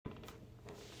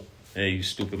Hey, you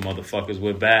stupid motherfuckers,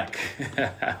 we're back.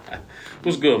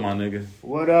 What's good, my nigga?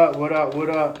 What up, what up, what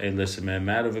up? Hey, listen, man.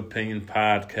 Matter of Opinion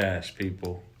podcast,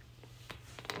 people.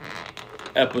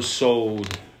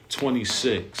 Episode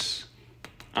 26.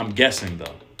 I'm guessing,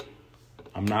 though.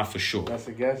 I'm not for sure. That's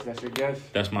a guess, that's your guess?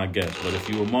 That's my guess. But if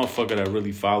you're a motherfucker that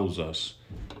really follows us,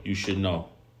 you should know.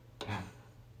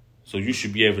 So you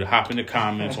should be able to hop in the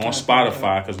comments on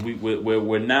Spotify, because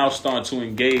we're now starting to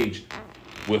engage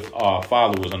with our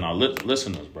followers and our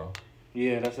listeners, bro.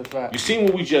 Yeah, that's a fact. You seen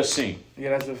what we just seen? Yeah,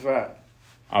 that's a fact.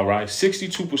 All right,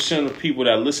 62% of people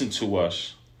that listen to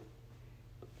us,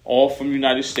 all from the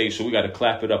United States, so we got to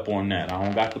clap it up on that. I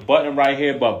don't got the button right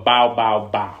here, but bow, bow,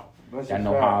 bow. I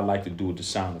know how I like to do with the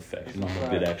sound effects. You know, I'm a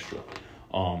bit extra.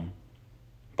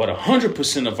 But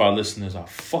 100% of our listeners are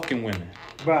fucking women.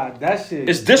 Bro, that shit...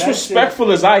 As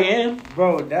disrespectful as I am...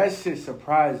 Bro, that shit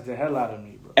surprised the hell out of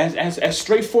me, bro. As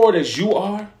straightforward as you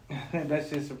are... that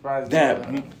shit surprised the hell out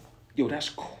of me. Yo, that's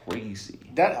crazy.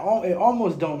 It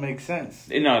almost don't make sense.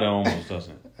 No, that almost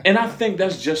doesn't. And I think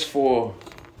that's just for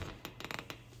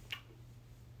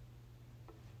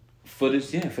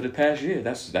the past year.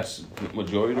 That's the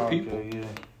majority of the people. Yeah.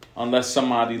 Unless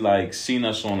somebody like seen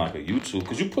us on like a YouTube,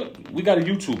 because we got a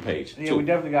YouTube page. Yeah, too. we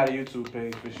definitely got a YouTube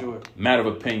page for sure. Matter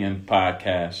of Opinion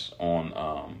podcast on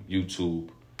YouTube.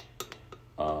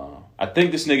 I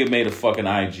think this nigga made a fucking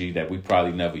IG that we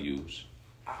probably never use.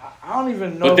 I don't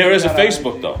even know. But there is a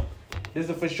Facebook though. There's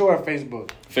a for sure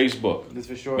Facebook. This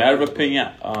for sure. Matter of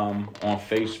Opinion on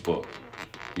Facebook.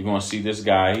 You're gonna see this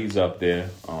guy. He's up there.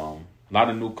 A lot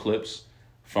of new clips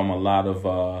from a lot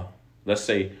of let's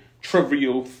say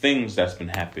trivial things that's been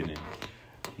happening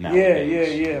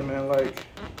nowadays. Yeah, man. Like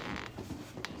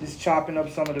just chopping up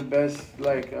some of the best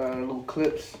little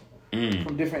clips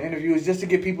from different interviews, just to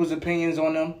get people's opinions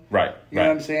on them. Right. You know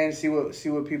what I'm saying? See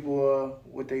what people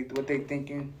what they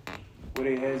thinking, where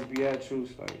their heads be at.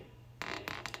 Truth, like,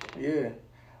 yeah.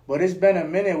 But it's been a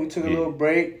minute. We took a little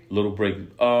break.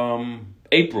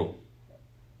 April.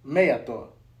 May, I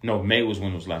thought. No, May was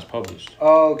when it was last published.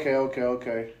 Oh,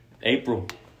 okay. April.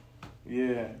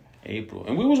 Yeah. April.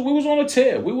 And we was on a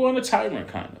tear. We were on a tyrant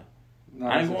kind of. No,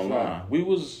 I ain't gonna lie. We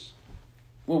was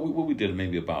what we did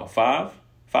maybe about 5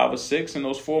 or 6 in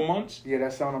those 4 months. Yeah,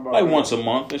 that sound about like right. Once a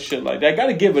month and shit like that.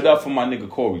 Gotta give it up for my nigga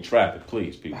Corey Traffic,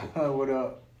 please, people. What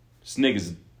up? This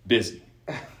nigga's busy.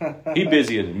 He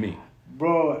busier than me.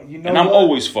 Bro, you know and I'm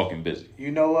always fucking busy.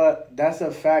 You know what? That's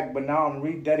a fact, but now I'm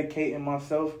rededicating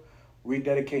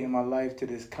my life to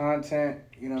this content,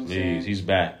 you know what I'm saying? He's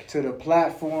back. To the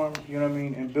platform, you know what I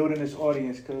mean? And building this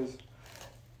audience, because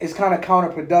it's kind of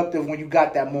counterproductive when you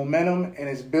got that momentum and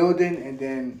it's building and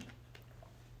then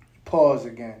pause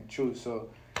again. True, so...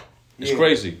 Yeah.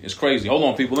 It's crazy. Hold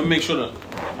on, people. Let me make sure the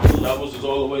levels is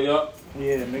all the way up.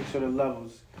 Yeah, make sure the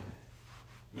levels...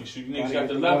 Make sure you niggas got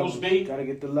the levels, B. Gotta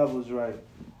get the levels right.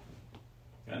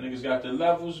 Y'all niggas got the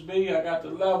levels, B. I got the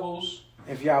levels.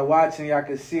 If y'all watching, y'all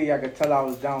can see, y'all can tell I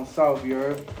was down south, you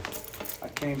heard? I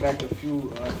came back a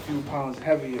few pounds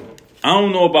heavier. I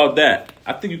don't know about that.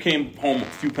 I think you came home a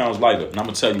few pounds lighter, and I'm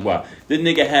gonna tell you why. This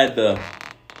nigga had the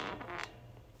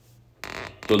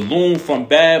loon from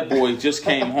Bad Boy just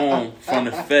came home from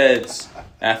the feds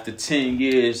after 10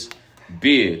 years.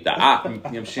 Beard, the ox, you know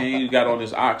what I'm saying? You got all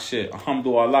this ox shit.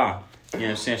 Alhamdulillah. You know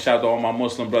what I'm saying? Shout out to all my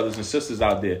Muslim brothers and sisters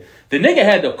out there. The nigga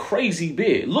had the crazy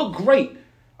beard. Looked great.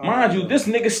 Mind you, this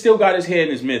nigga still got his hair in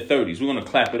his mid-30s. We're going to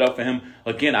clap it up for him.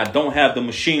 Again, I don't have the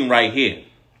machine right here.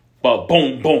 But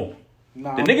boom, boom.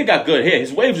 Nah, the nigga got good hair.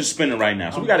 His waves are spinning right now.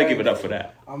 So we got to give it up for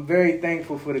that. I'm very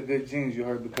thankful for the good genes you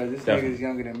heard, because this nigga is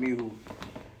younger than me who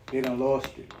they done lost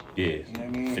it. Yeah. You know what I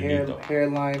mean?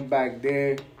 Hairline back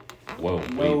there. Whoa, way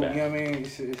back. You know what I mean?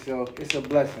 It's a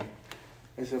blessing.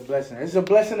 It's a blessing. It's a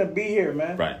blessing to be here,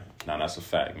 man. Right. Now that's a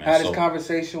fact, man. Had this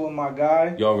conversation with my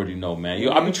guy. You already know, man.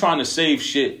 Yo, I be trying to save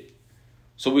shit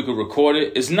so we could record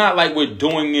it. It's not like we're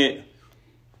doing it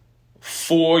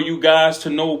for you guys to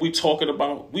know what we talking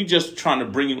about. We just trying to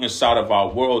bring you inside of our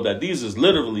world, that these is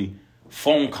literally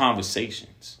phone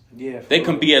conversations. Yeah, they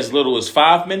can be as little as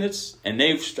 5 minutes, and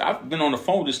I've been on the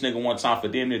phone with this nigga one time for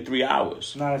damn near 3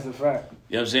 hours. No, that's a fact.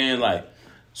 You know what I'm saying? Like,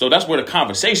 so that's where the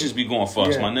conversations be going for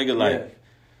us, my nigga. Like,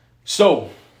 so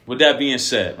with that being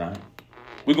said, right,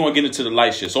 we're gonna get into the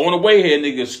light shit. So on the way here,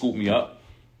 nigga scoop me up.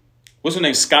 What's her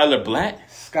name? Skylar Black?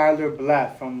 Skylar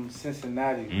Black from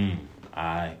Cincinnati.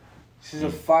 Alright. She's a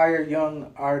fire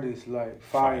young artist, like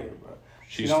fire, bro.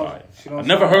 She's fire. I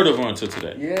never heard of her until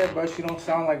today. Yeah, but she don't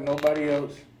sound like nobody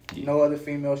else. Yeah. No other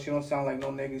female. She don't sound like no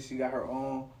nigga. She got her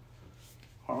own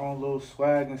little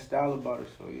swag and style about her.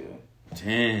 So yeah.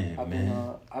 Damn,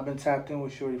 I've been tapped in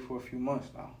with Shorty for a few months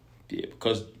now. Yeah,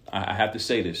 because I have to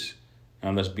say this.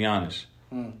 Now, let's be honest.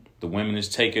 The women is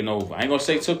taking over. I ain't gonna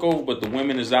say took over, but the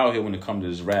women is out here when it comes to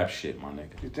this rap shit, my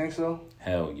nigga. You think so?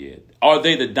 Hell yeah. Are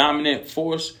they the dominant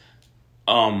force?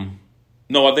 No,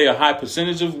 are they a high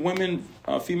percentage of women,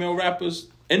 female rappers,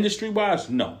 industry-wise?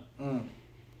 No.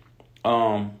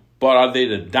 But are they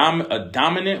a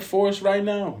dominant force right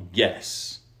now?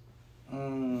 Yes.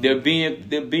 They're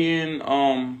being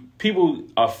people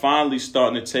are finally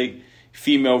starting to take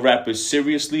female rappers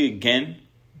seriously again.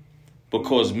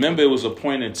 Because remember, it was a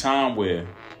point in time where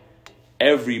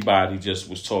everybody just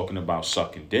was talking about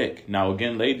sucking dick. Now,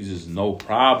 again, ladies, is no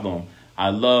problem.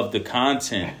 I love the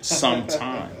content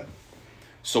sometime.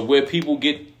 So where people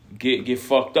get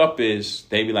fucked up is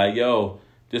they be like, yo,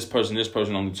 this person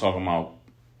only talking about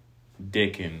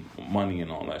dick and money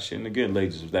and all that shit. And again,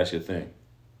 ladies, if that's your thing,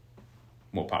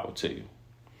 more power to you.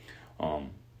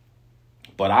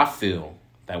 But I feel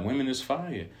that women is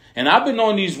fire. And I've been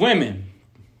on these women.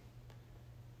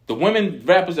 The women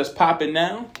rappers that's popping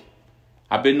now,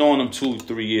 I've been knowing them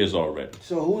 2-3 years already.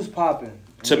 So who's popping?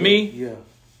 To me, yeah.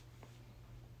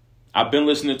 I've been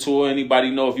listening to her.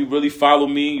 Anybody know, if you really follow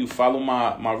me, you follow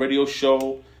my radio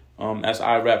show. That's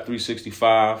iRap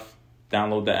 365.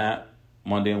 Download the app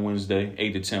Monday and Wednesday,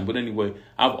 8 to 10. But anyway,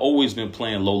 I've always been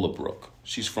playing Lola Brooke.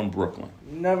 She's from Brooklyn.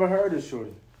 Never heard of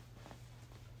shorty.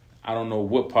 I don't know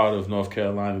what part of North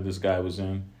Carolina this guy was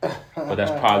in, but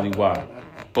that's probably why.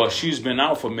 But she's been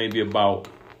out for maybe about,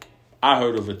 I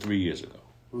heard of her 3 years ago.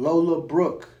 Lola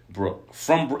Brooke.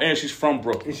 And she's from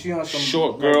Brooklyn. Is she on some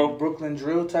short girl? Like Brooklyn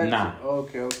drill type? Nah.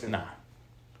 Okay. Nah.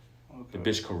 Okay. The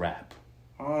bitch can rap.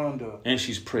 Honda. And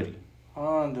she's pretty.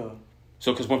 Honda.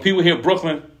 So, because when people hear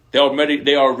Brooklyn, they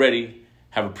already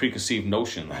have a preconceived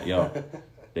notion like, yo,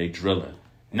 they drilling.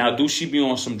 Now, do she be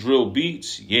on some drill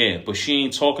beats? Yeah, but she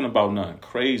ain't talking about nothing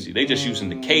crazy. They just using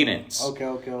the cadence. Okay.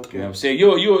 You know what I'm saying?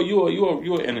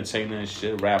 You're an entertainer and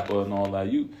shit, rapper and all that.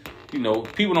 You know,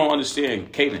 people don't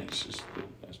understand cadence.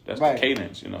 That's right. The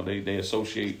cadence. You know, they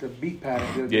associate the beat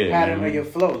pattern, the pattern of your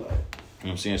flow. Like. You know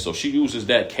what I'm saying? So she uses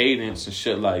that cadence and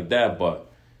shit like that,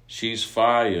 but she's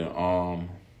fire.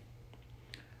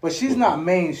 But she's not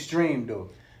mainstream though.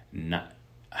 Nah.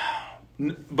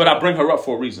 But I bring her up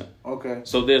for a reason. Okay.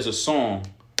 So there's a song,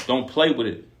 Don't Play With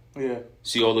It. Yeah.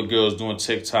 See all the girls doing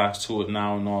TikToks to it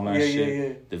now and all that shit.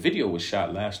 Yeah. The video was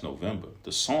shot last November.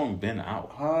 The song been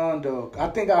out. Hondo. I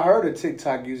think I heard a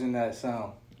TikTok using that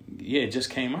sound. Yeah, it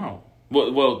just came out.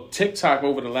 Well, TikTok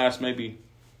over the last maybe,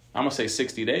 I'm going to say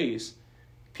 60 days,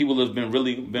 people have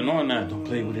been on that. Don't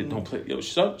play with it. Don't play. Yo,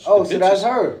 so that's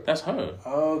her. That's her.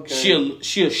 Okay.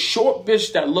 She a short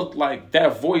bitch that looked like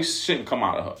that voice shouldn't come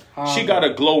out of her. She got a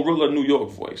Glorilla New York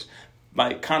voice,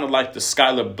 like kind of like the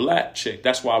Skylar Black chick.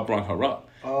 That's why I brought her up.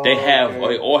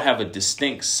 They all have a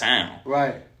distinct sound.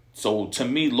 Right. So to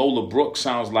me, Lola Brooke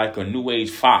sounds like a new age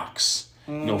Fox.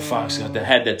 You know, Fox had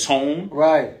that tone.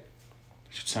 Right.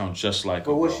 She sounds just like.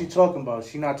 But what's she talking about?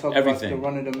 She not talking everything. About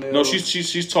the run of the mill. No,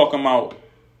 she's talking about.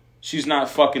 She's not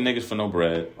fucking niggas for no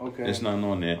bread. Okay. There's nothing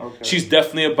on there. Okay. She's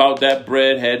definitely about that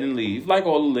bread, head, and leave. Like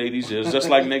all the ladies is. Just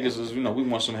like niggas is, we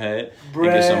want some head.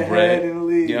 Bread, and get some bread. Head, and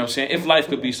leave. You know what I'm saying? If life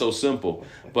could be so simple.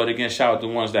 But again, shout out to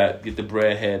the ones that get the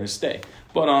bread, head, and stay.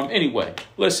 But anyway,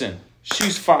 listen.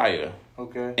 She's fire.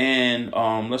 Okay. And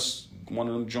one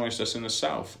of them joints that's in the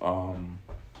South.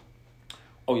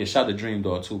 Shout out to Dream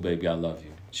Doll too, baby. I love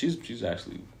you. She's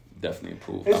actually definitely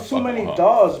improved. It's too many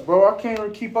dolls, bro. I can't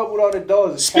even keep up with all the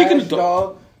dolls. Speaking Cash of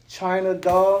doll, China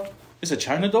doll. It's a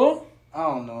China doll? I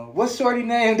don't know. What's shorty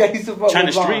name that used to fuck China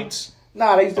with Streets?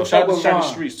 Nah, they used to fuck with China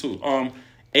Streets too.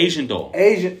 Asian doll.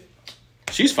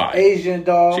 She's fire. Asian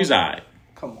doll. She's alright.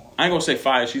 Come on. I ain't gonna say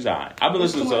fire. She's alright. I've been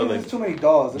listening to her. There's too many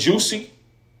dolls. Juicy.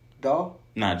 Doll?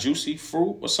 Nah, Juicy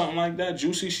Fruit or something like that.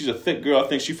 Juicy. She's a thick girl. I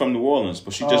think she's from New Orleans,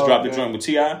 but she just dropped the joint with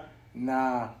T.I.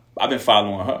 Nah. I've been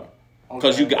following her.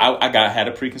 Because I had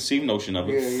a preconceived notion of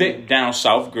it. Thick down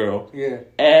south girl. Yeah.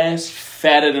 Ass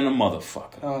fatter than a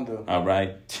motherfucker. Hondo. All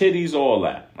right. Titties, all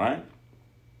that. Right.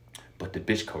 But the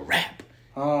bitch could rap.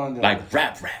 Hondo. Like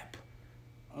rap.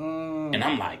 And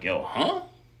I'm like, yo,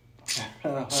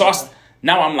 huh? So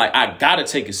now I'm like, I gotta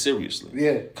take it seriously.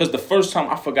 Yeah. Because the first time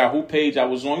I forgot who page I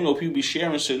was on. You know, people be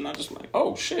sharing shit, and I just like,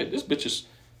 oh shit, this bitch is.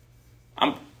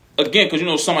 Again,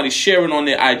 because somebody's sharing on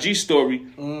their IG story.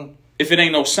 If it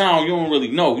ain't no sound, you don't really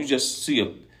know. You just see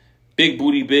a big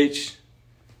booty bitch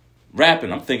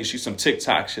rapping. I'm thinking she's some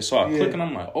TikTok shit. So I click and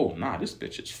I'm like, oh, nah, this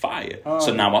bitch is fire.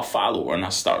 So now I follow her and I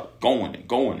start going.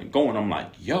 I'm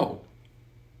like, yo,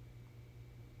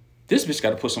 this bitch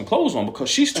got to put some clothes on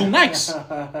because she's too nice. You know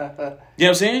what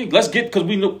I'm saying? Because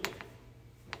we know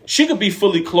she could be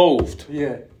fully clothed.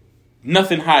 Yeah.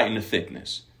 nothing hiding the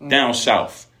thickness. Down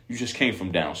south. You just came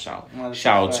from down south.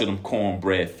 Shout out to them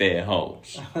cornbread fair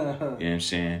hoes. You know what I'm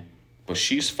saying? But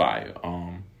she's fire.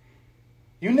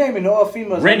 You naming all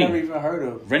females Rennie. I never even heard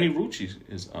of. Rennie Rucci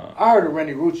is. I heard of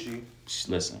Rennie Rucci.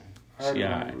 Listen, Rennie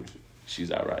Rucci. She's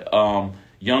all right.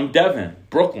 Young Devin,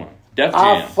 Brooklyn, Def Jam.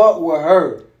 I fuck with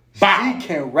her. Bow. She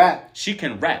can rap. She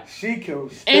can rap. She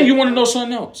can. Spit. And you want to know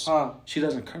something else? Huh? She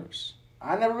doesn't curse.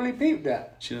 I never really peeped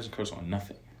that. She doesn't curse on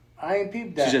nothing. I ain't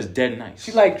peeped that. She's just dead nice.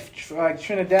 She like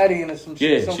Trinidadian or some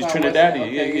shit. Yeah, some she's kind of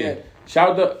Trinidadian. Western. Yeah.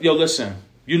 Shout out to listen.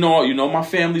 You know my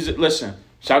family's listen.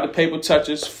 Shout out to Paper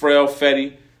Touches, Frail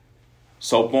Fetty.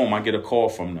 So boom, I get a call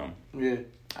from them. Yeah.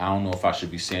 I don't know if I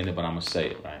should be saying it, but I'm gonna say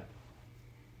it, right?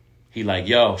 He like,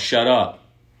 yo, shut up.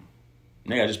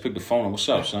 Nigga, I just picked the phone up. What's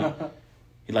up, son?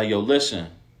 He like, yo, listen.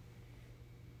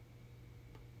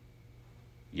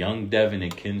 Young Devin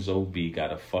and Kenzo B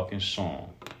got a fucking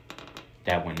song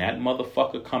that when that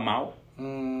motherfucker come out,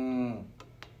 and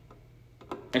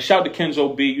shout to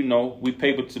Kenzo B, you know, we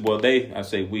paper to, well, I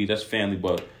say we, that's family,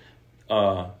 but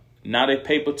now they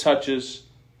Paper Touches,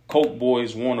 Coke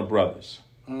Boys, Warner Brothers.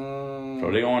 So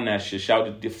they on that shit. Shout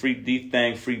to the Free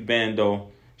D-Thang, Free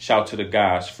Bando, shout to the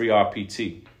guys, Free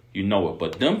RPT. You know it.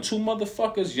 But them two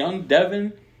motherfuckers, Young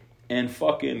Devin and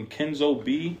fucking Kenzo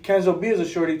B. Kenzo B is a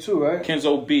shorty too, right?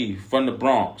 Kenzo B from the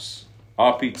Bronx,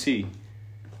 RPT.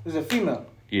 Is a female.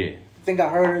 Yeah. I think I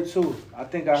heard her too. I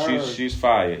think I heard her. She's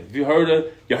fire. If you heard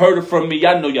her from me.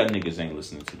 Y'all know y'all niggas ain't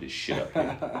listening to this shit up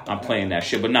here. I'm playing that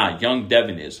shit. But nah, Young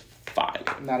Devin is fire.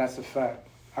 Nah, that's a fact.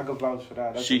 I could vouch for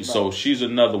that. So she's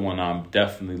another one I'm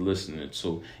definitely listening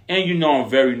to. And you know I'm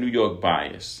very New York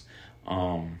biased.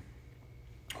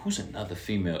 Who's another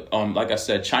female? Like I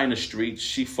said, China Streets.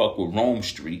 She fuck with Rome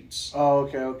Streets. Oh,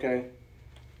 okay.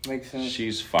 Makes sense.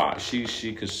 She's fire.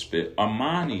 She could spit.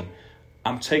 Armani,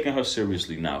 I'm taking her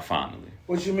seriously now, finally.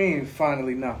 What you mean,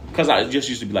 finally now? Because I just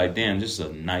used to be like, damn, this is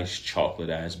a nice chocolate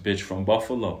ass bitch from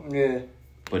Buffalo. Yeah.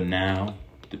 But now,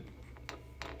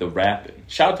 the rapping.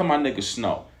 Shout out to my nigga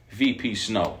Snow, VP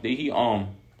Snow. He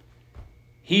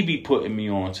be putting me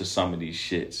on to some of these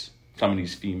shits, some of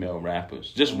these female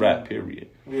rappers, just rap period.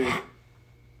 Yeah.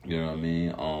 You know what I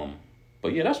mean?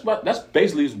 But yeah, that's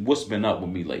basically what's been up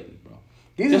with me lately, bro.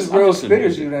 These is real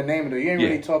spitters you that name it. You ain't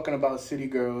really talking about city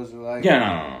girls or like. Yeah,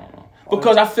 no.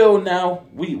 Because I feel now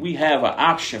we have an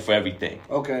option for everything.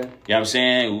 Okay. You know what I'm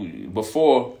saying?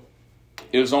 Before,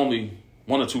 it was only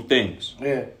one or two things. Yeah.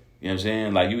 You know what I'm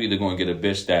saying? Like, you either going to get a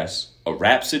bitch that's a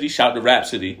Rhapsody, shout to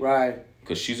Rhapsody. Right.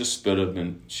 Because she's a spitter,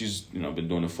 she's been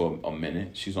doing it for a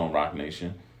minute. She's on Rock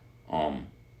Nation.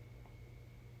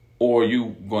 Or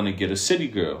you going to get a city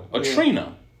girl, a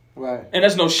Trina. Right. And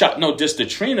that's no diss to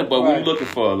Trina, but when you're looking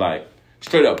for, like,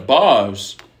 straight up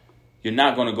bars, you're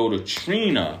not going to go to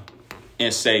Trina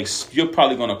and say, you're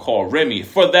probably going to call Remy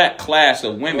for that class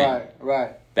of women.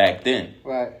 Right. Back then.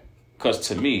 Right. Because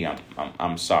to me,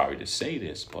 I'm sorry to say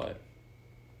this, but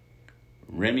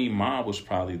Remy Ma was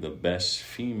probably the best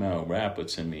female rapper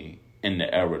to me in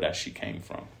the era that she came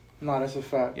from. No, that's a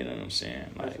fact. You know what I'm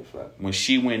saying? Like, that's a fact. When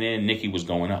she went in, Nicki was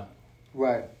going up.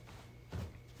 Right.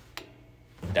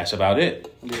 That's about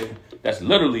it. Yeah. That's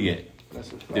literally it.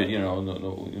 That's a fact. You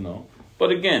know. But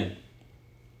again,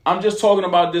 I'm just talking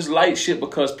about this light shit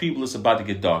because people, it's about to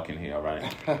get dark in here, all right?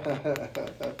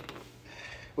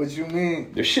 What you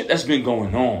mean? The shit that's been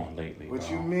going on lately. What bro.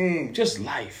 you mean? Just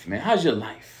life, man. How's your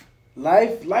life?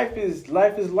 Life is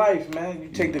life, man. You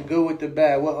take the good with the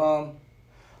bad.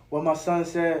 What my son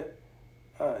said,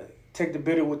 take the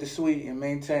bitter with the sweet and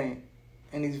maintain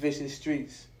in these vicious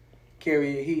streets.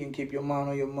 Carry your heat and keep your mind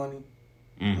on your money.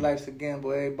 Life's a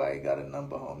gamble. Everybody got a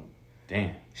number, homie.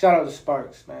 Damn. Shout out to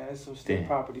Sparks, man. That's some state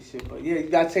property shit. But yeah, you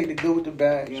gotta take the good with the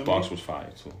bad. You know Sparks what I mean?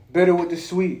 was fire too. Bitter with the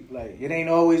sweet. Like, it ain't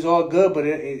always all good, but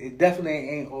it definitely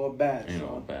ain't all bad. Ain't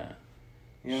all bad.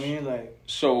 You know what I mean? Like,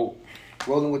 so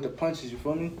rolling with the punches, you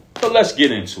feel me? But let's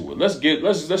get into it.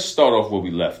 Let's start off where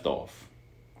we left off.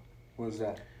 What's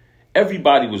that?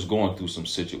 Everybody was going through some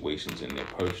situations in their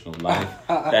personal life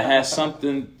that had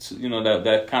something to,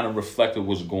 that kind of reflected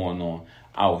what's going on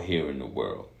out here in the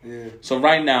world. Yeah. So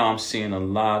right now I'm seeing a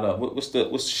lot of what are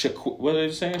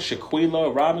they saying?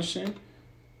 Shaquilla Robinson,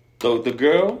 the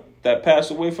girl that passed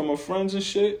away from her friends and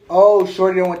shit. Oh,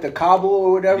 shorty that went to Kabul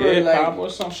or whatever. Yeah, like, Kabul or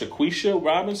something. Shaquisha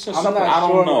Robinson. I'm something. not I don't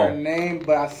sure know her name,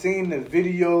 but I seen the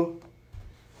video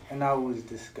and I was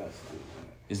disgusted.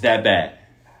 Is that bad?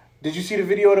 Did you see the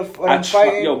video of them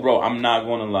fighting? Yo, bro, I'm not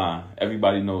gonna lie.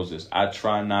 Everybody knows this. I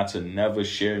try not to never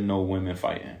share no women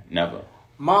fighting. Never.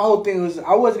 My whole thing was,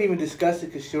 I wasn't even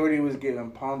disgusted because shorty was getting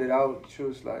pounded out. She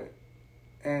was like,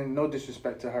 And no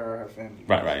disrespect to her or her family.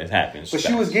 Right, it happens. But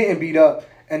she was getting beat up,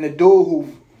 and the dude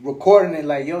who recording it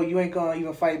like, yo, you ain't gonna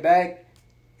even fight back?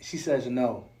 She says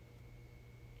no.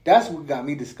 That's what got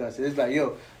me disgusted. It's like,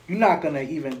 yo, you're not gonna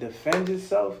even defend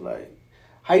yourself? Like,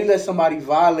 how you let somebody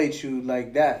violate you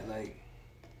like that? Like,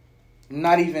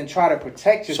 not even try to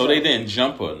protect yourself. So they didn't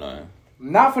jump her or nothing?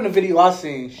 Not from the video I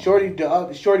seen. Shorty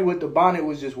with the bonnet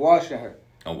was just washing her.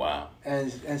 Oh, wow.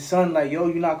 And son like, yo,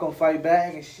 you not gonna fight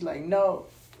back? And she's like, no.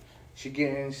 She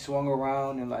getting swung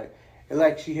around and like, it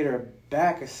like she hit her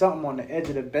back or something on the edge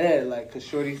of the bed. Like, cause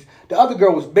the other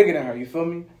girl was bigger than her, you feel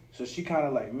me? So she kind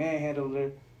of like manhandled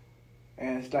her.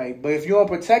 And it's like, but if you don't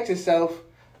protect yourself,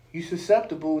 you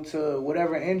susceptible to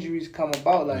whatever injuries come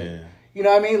about. Like, you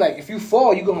know what I mean? Like, if you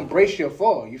fall, you gonna embrace your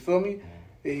fall. You feel me?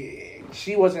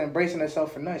 She wasn't embracing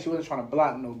herself for nothing. She wasn't trying to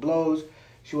block no blows.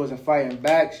 She wasn't fighting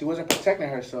back. She wasn't protecting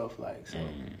herself. Like, so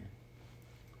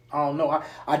I don't know.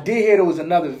 I did hear there was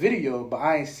another video, but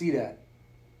I didn't see that.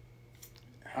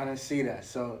 I didn't see that.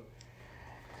 So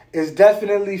it's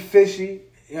definitely fishy.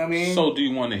 You know what I mean? So do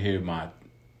you want to hear my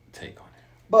take on it?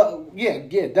 But yeah,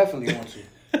 definitely want to.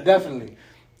 Definitely.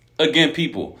 Again,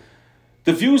 people,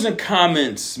 the views and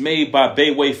comments made by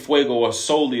Bayway Fuego are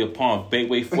solely upon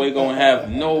Bayway Fuego and have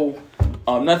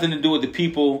nothing to do with the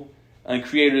people and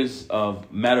creators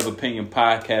of Matter of Opinion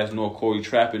podcast, nor Corey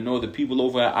Trappin, nor the people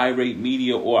over at iRate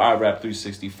Media or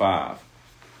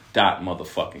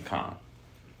iRap365.com.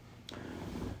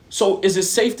 So is it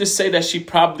safe to say that she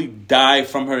probably died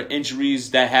from her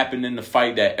injuries that happened in the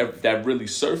fight that really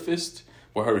surfaced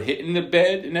with her hitting the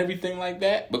bed and everything like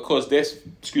that? Because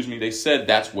they said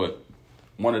that's what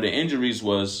one of the injuries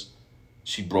was.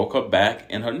 She broke her back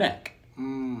and her neck.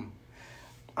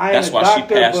 That's why she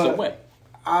passed away.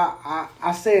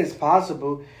 I say it's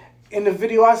possible. In the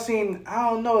video I seen, I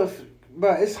don't know if,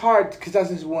 but it's hard because that's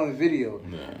just one video,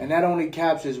 and that only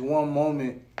captures one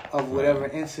moment of whatever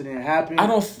incident happened.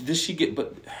 Did she get?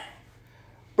 But,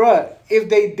 bruh, if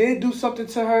they did do something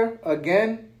to her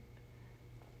again,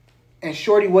 and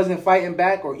Shorty wasn't fighting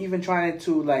back or even trying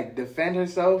to like defend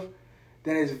herself,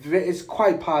 then it's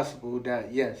quite possible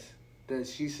that that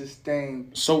she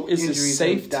sustained. So is it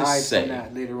safe to say from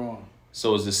that later on?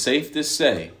 So is it safe to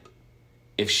say,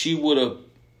 if she would have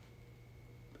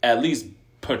at least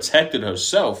protected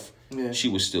herself, she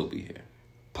would still be here?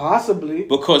 Possibly.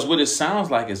 Because what it sounds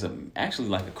like is actually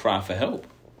like a cry for help.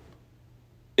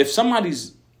 If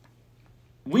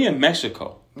we in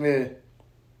Mexico. Yeah.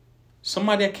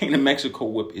 Somebody that came to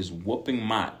Mexico is whooping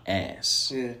my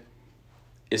ass. Yeah.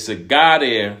 It's a guy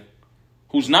there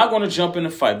who's not going to jump in the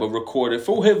fight, but record it.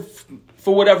 For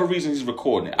whatever reason, he's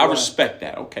recording it. I respect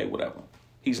that. Okay, whatever.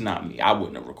 He's not me. I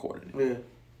wouldn't have recorded it. Yeah.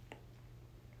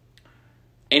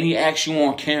 And he asks you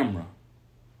on camera,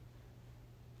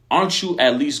 aren't you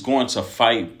at least going to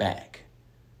fight back?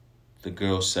 The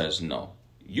girl says no.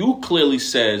 You clearly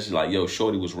says, like, yo,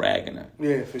 Shorty was ragging her.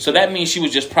 Yeah, so sure. That means she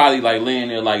was just probably, like, laying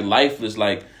there, like, lifeless,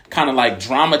 like, kind of, like,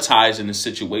 dramatizing the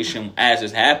situation as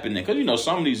it's happening. Because,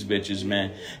 some of these bitches,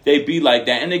 man, they be like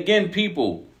that. And, again,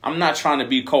 people, I'm not trying to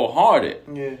be cold-hearted.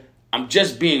 Yeah. I'm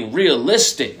just being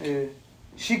realistic. Yeah.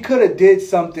 She could have did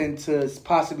something to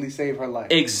possibly save her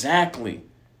life. Exactly.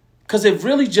 Because it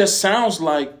really just sounds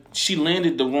like she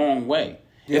landed the wrong way.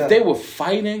 Yeah. If they were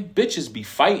fighting, bitches be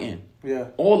fighting. Yeah.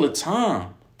 All the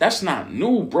time. That's not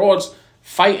new. Broads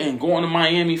fighting, going to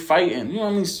Miami fighting. You know what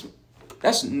I mean?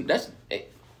 That's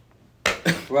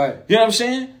right. You know what I'm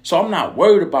saying? So I'm not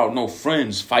worried about no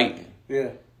friends fighting.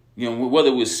 Yeah. Whether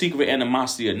it was secret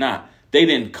animosity or not. They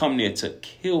didn't come there to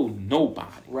kill nobody.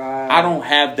 Right. I don't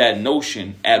have that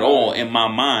notion at all in my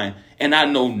mind. And I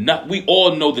know we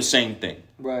all know the same thing.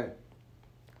 Right.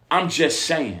 I'm just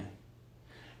saying.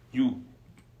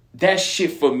 That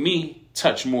shit for me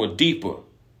touched more deeper.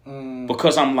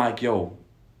 Because I'm like, yo,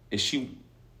 does she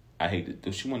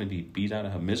want to be beat out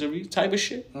of her misery type of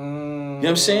shit? You know what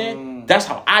I'm saying? That's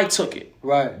how I took it.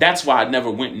 Right. That's why I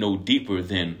never went no deeper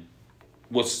than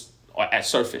what's at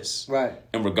surface. Right.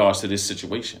 In regards to this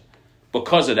situation.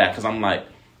 Because of that, because I'm like,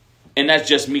 and that's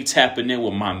just me tapping in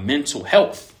with my mental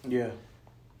health. Yeah.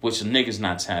 Which a nigga's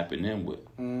not tapping in with.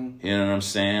 You know what I'm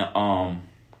saying?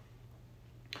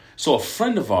 So a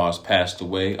friend of ours passed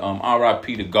away.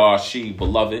 R.I.P. to Garshi,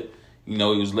 beloved. He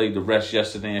was laid to rest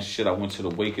yesterday and shit. I went to the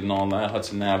wake and all that.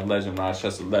 Hudson Ave legend,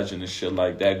 Rochester legend and shit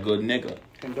like that. Good nigga.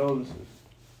 Condolences.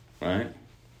 Right?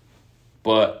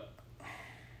 But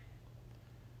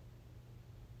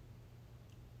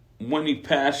when he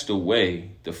passed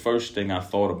away, the first thing I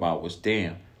thought about was,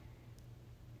 damn.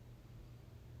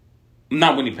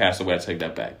 Not when he passed away, I take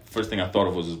that back. First thing I thought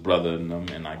of was his brother and them,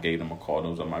 and I gave him a call.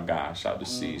 Those are my guys. Shout to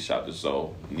C, shout to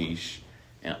Zoe, Niche,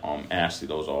 and Ashley.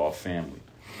 Those are all family,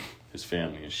 his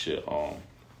family and shit.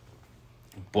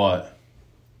 But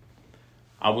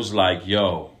I was like,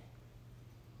 yo,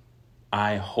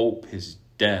 I hope his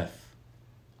death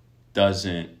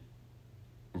doesn't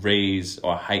raise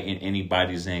or heighten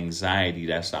anybody's anxiety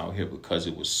that's out here because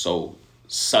it was so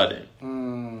sudden. You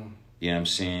know what I'm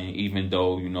saying? Even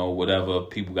though, whatever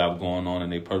people got going on in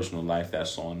their personal life,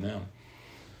 that's on them.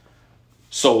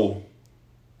 So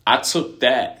I took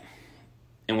that,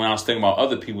 and when I was thinking about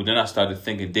other people, then I started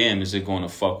thinking, damn, is it going to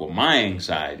fuck with my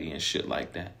anxiety and shit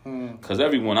like that? Because I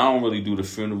don't really do the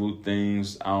funeral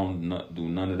things. I don't do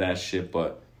none of that shit,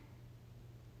 but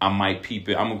I might peep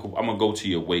it. I'm gonna go to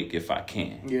your wake if I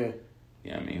can. Yeah.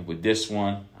 You know what I mean? With this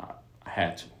one, I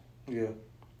had to. Yeah.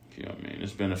 You know what I mean?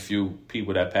 There's been a few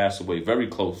people that passed away very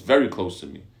close to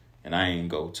me, and I ain't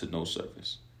go to no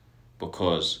service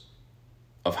because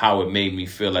of how it made me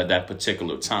feel at that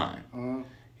particular time.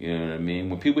 You know what I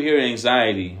mean? When people hear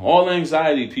anxiety, all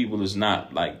anxiety people is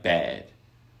not like bad.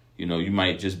 You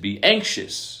might just be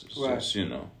anxious. Right. Just,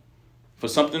 for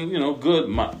something, good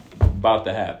about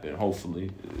to happen. Hopefully,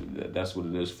 that's what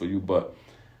it is for you. But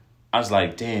I was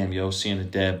like, damn, yo, seeing a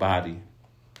dead body,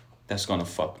 that's going to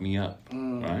fuck me up,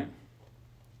 right?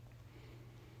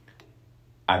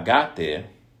 I got there.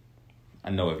 I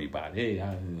know everybody.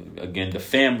 Hey, again, the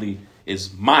family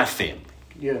is my family.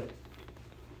 Yeah.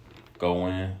 Go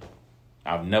in.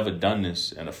 I've never done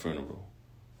this in a funeral.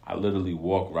 I literally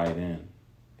walk right in,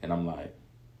 and I'm like,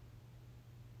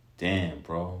 damn,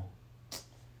 bro.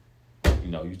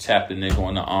 You tap the nigga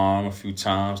on the arm a few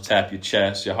times, tap your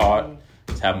chest, your heart,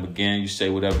 tap him again, you say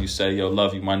whatever you say, yo,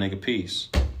 love you, my nigga, peace.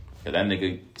 Yeah, that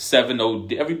nigga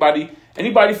 7-0.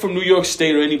 Anybody from New York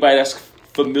State or anybody that's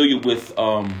familiar with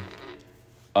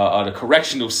the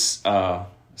correctional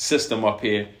system up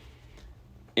here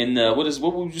in the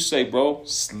what would you say, bro?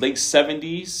 Late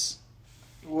 70s.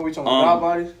 What are we talking about? God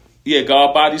bodies? Yeah,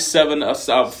 God bodies 5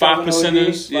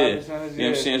 percenters. Yeah, you know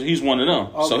what what I'm saying? He's one of them.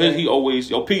 Okay. So he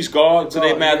always peace God.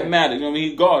 Today mathematics. Yeah.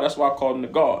 He's God. That's why I called him the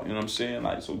God. You know what I'm saying?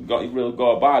 Like so, he real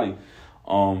God body.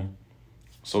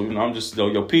 So I'm just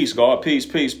yo peace God, peace,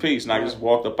 and I just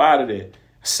walked up out of there.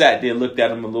 Sat there, looked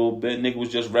at him a little bit. Nigga was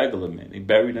just regular, man. They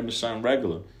buried him in something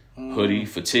regular, hoodie,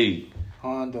 fatigue.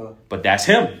 Honda. But that's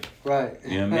him. Right.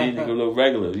 You know what I mean? Nigga look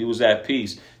regular. He was at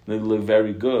peace. Nigga looked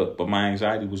very good. But my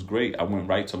anxiety was great. I went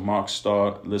right to Mark's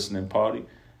Star listening party.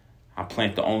 I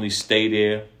planned to only stay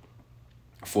there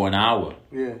for an hour.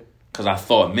 Yeah. Because I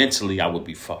thought mentally I would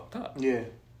be fucked up. Yeah.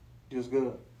 It was good.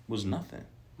 It was nothing.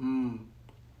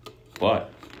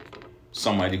 But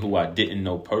somebody who I didn't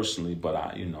know personally,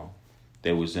 but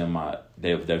they was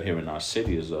they're here in our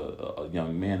city as a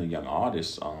young man, a young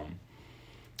artist,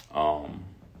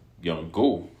 young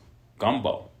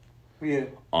Gumbo. Yeah.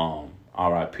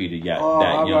 R.I.P. to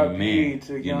that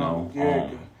young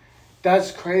man.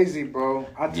 That's crazy, bro.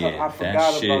 I forgot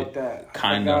about that.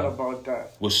 I forgot about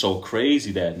that. Was so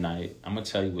crazy that night. I'm gonna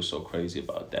tell you what's so crazy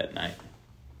about that night.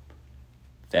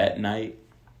 That night,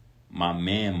 my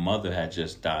mother had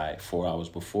just died 4 hours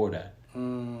before that.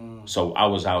 So I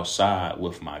was outside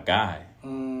with my guy.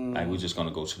 Like we're just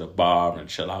gonna go to the bar and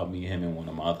chill out, me, him, and one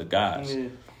of my other guys. Yeah.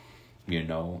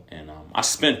 And I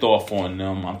spent off on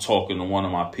them. I'm talking to one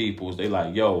of my peoples. They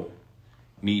like, yo,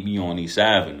 meet me on East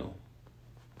Avenue.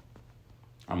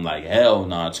 I'm like, hell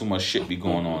nah, too much shit be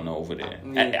going on over there.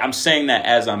 Yeah. I'm saying that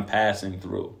as I'm passing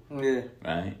through. Yeah.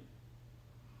 Right?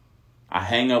 I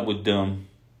hang up with them.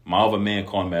 My other man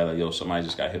called me like, yo, somebody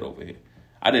just got hit over here.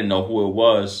 I didn't know who it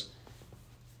was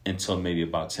until maybe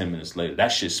about 10 minutes later. That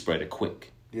shit spread it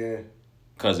quick. Yeah.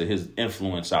 Because of his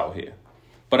influence out here.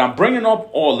 But I'm bringing up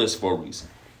all this for a reason.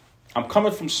 I'm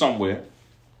coming from somewhere.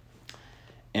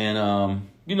 And,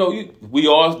 we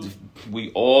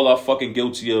all are fucking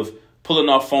guilty of pulling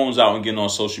our phones out and getting on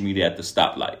social media at the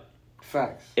stoplight.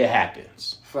 Facts. It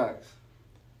happens. Facts.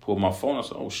 Pull my phone, I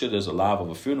said, oh shit, there's a live of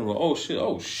a funeral. Oh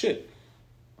shit.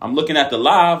 I'm looking at the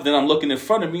live, then I'm looking in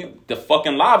front of me. The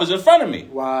fucking live is in front of me.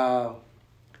 Wow.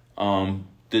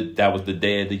 That was the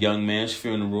day of the young man's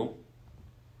funeral.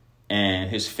 And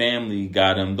his family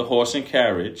got him the horse and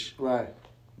carriage. Right.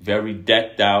 Very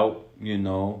decked out,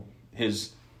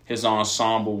 His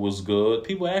ensemble was good.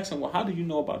 People asking, well, how do you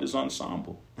know about his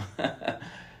ensemble?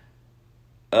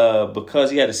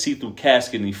 Because he had a see-through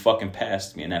casket and he fucking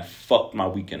passed me, and that fucked my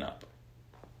weekend up.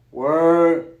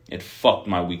 Word. It fucked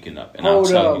my weekend up, and I'll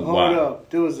tell you why. Hold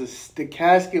up. The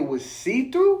casket was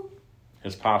see-through?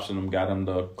 His pops and them got him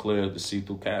to clear the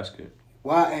see-through casket.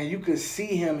 Wow, and you could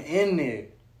see him in there.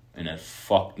 And it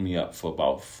fucked me up for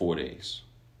about 4 days.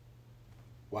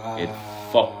 Wow. It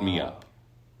fucked me up.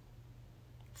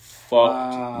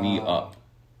 Fucked me up.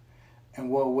 In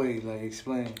what way? Like,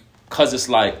 explain. Because it's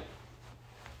like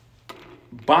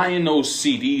buying those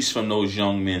CDs from those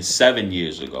young men 7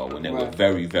 years ago when they were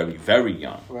very, very, very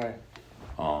young. Right.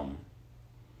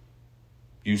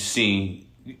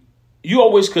 You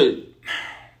always could,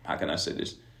 how can I say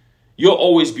this? You'll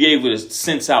always be able to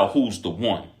sense out who's the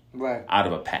one out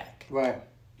of a pack. Right.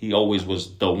 He always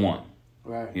was the one.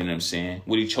 Right. You know what I'm saying?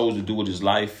 What he chose to do with his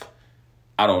life,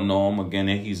 I don't know him. Again,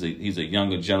 he's a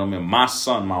younger gentleman. My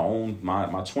son, my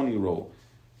 20-year-old,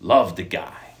 loved the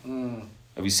guy.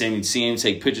 Have you seen him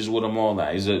take pictures with him all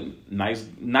that? He's a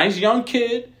nice young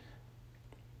kid.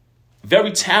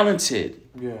 Very talented.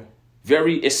 Yeah.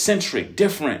 Very eccentric,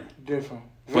 different.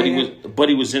 But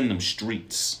he was in them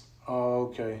streets. Oh,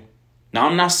 okay. Now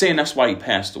I'm not saying that's why he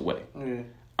passed away. Yeah.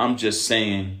 I'm just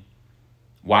saying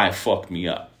why it fucked me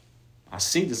up. I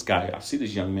see this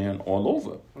young man all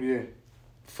over. Yeah.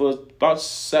 For about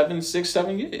 7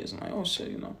 years. I'm like, oh shit,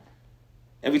 you know.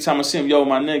 Every time I see him, yo,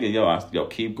 my nigga, yo,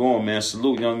 keep going, man.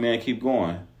 Salute, young man, keep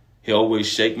going. He'll always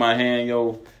shake my hand,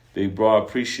 yo. Big bro, I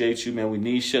appreciate you, man. We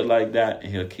need shit like that.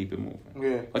 And he'll keep it moving.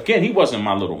 Yeah. Again, he wasn't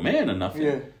my little man or nothing.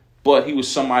 Yeah. But he was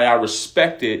somebody I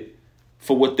respected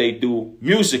for what they do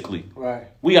musically. Right.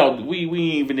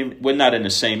 We're not in the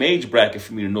same age bracket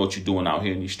for me to know what you're doing out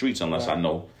here in these streets unless I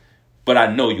know. But I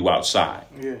know you outside.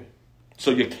 Yeah.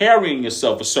 So you're carrying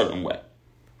yourself a certain way.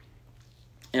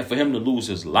 And for him to lose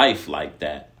his life like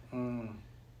that,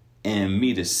 and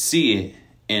me to see it,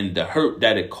 and the hurt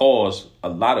that it caused a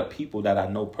lot of people that I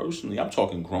know personally, I'm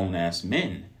talking grown-ass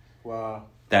men. Wow.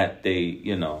 That they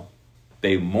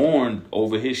mourned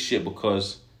over his shit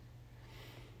because,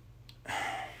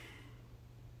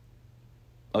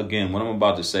 again, what I'm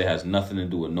about to say has nothing to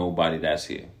do with nobody that's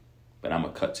here. But I'm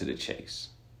going to cut to the chase.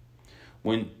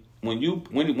 When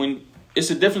it's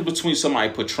a difference between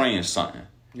somebody portraying something.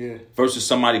 Yeah. Versus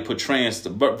somebody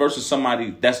versus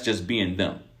somebody that's just being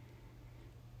them.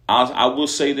 I will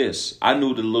say this. I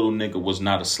knew the little nigga was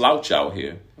not a slouch out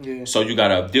here. Yeah. So you got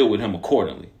to deal with him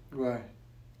accordingly. Right.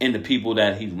 And the people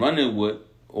that he's running with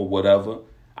or whatever,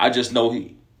 I just know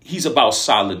he's about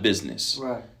solid business.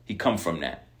 Right. He come from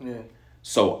that. Yeah.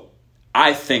 So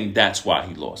I think that's why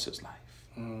he lost his life.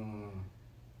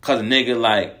 Because a nigga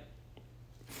like,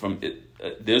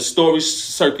 there's stories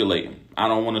circulating. I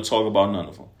don't want to talk about none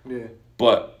of them. Yeah.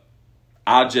 But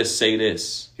I'll just say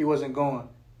this. He wasn't going.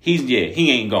 He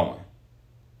ain't going.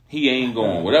 He ain't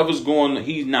going. Whatever's going,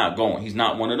 he's not going. He's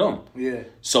not one of them. Yeah.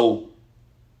 So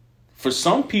for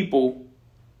some people,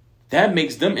 that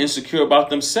makes them insecure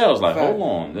about themselves. Like, hold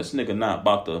on, this nigga not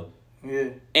about to. Yeah.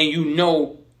 And you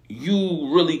know, you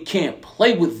really can't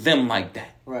play with them like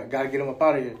that. Right. Got to get him up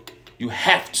out of here. You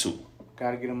have to.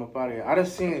 Got to get him up out of here. I done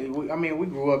seen it. We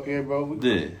grew up here, bro.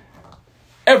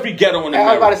 Every ghetto in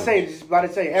America. I was about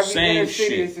to say, every inner city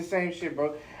shit. is the same shit,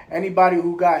 bro. Anybody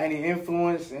who got any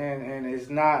influence and is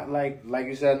not like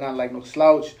you said, not like no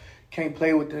slouch, can't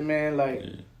play with them, man. Like,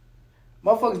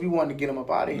 motherfuckers be wanting to get them up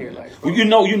out of here. Like, well, you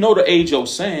know the age-old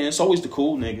saying, it's always the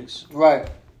cool niggas. Right.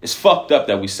 It's fucked up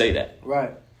that we say that.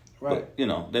 Right. But,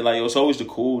 they're like, it's always the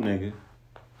cool nigga.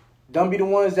 Don't be the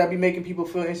ones that be making people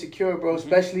feel insecure, bro.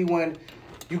 Especially when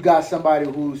you got somebody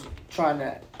who's trying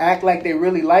to act like they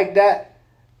really like that.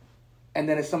 And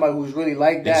then it's somebody who's really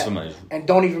like that and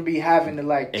don't even be having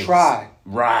to try.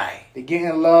 Right. They get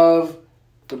in love.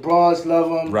 The bras love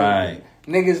them. Right.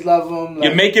 The niggas love them.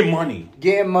 You're making money.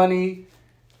 Getting money.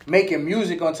 Making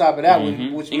music on top of that,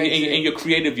 which makes it. And you're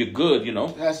creative. You're good. You know.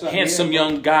 That's what handsome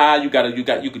young guy. You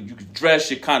could dress.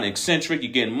 You're kind of eccentric.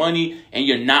 You're getting money, and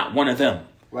you're not one of them.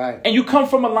 Right. And you come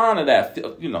from a line of that.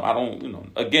 I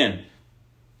don't. Again,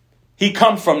 he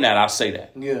come from that. I'll say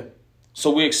that. Yeah.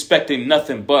 So we're expecting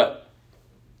nothing but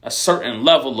a certain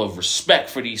level of respect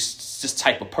for this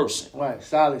type of person. Right,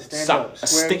 solid, stand up.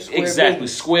 Square exactly,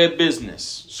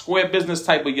 business. Square business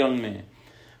type of young man.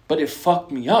 But it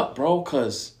fucked me up, bro,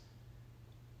 because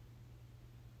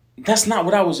that's not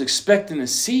what I was expecting to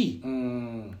see.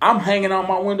 I'm hanging out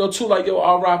my window too, like, yo,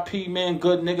 R.I.P., man,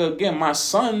 good nigga. Again, my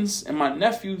sons and my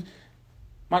nephew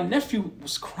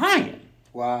was crying.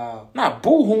 Wow. Not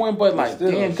boo-hooing, but like,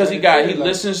 damn, because he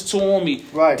listens to him, he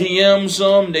DMs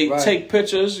them, they take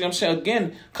pictures, you know what I'm saying?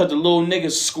 Again, because the little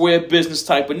nigga's square business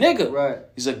type of nigga. Right.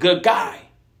 He's a good guy.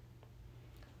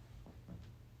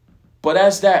 But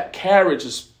as that carriage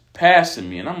is passing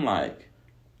me, and I'm like,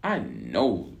 I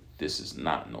know this is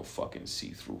not no fucking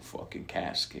see-through fucking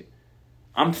casket.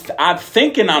 I'm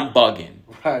thinking I'm bugging.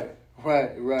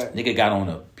 Right. Nigga got on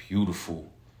a beautiful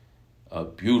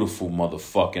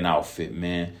motherfucking outfit,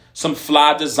 man. Some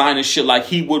fly designer shit like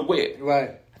he would wear.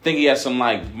 Right. I think he had some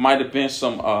might have been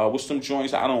some, what's them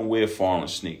joints? I don't wear foreign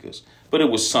sneakers. but it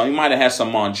was some. He might have had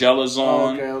some Margielas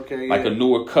on, like a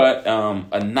newer cut,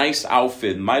 a nice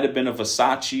outfit. Might have been a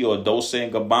Versace or a Dolce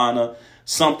 & Gabbana,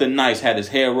 something nice. Had his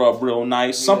hair up real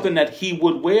nice, something that he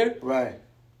would wear. Right.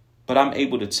 But I'm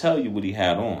able to tell you what he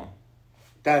had on.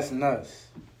 That's nuts.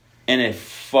 And it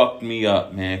fucked me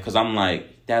up, man, because I'm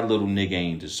like, that little nigga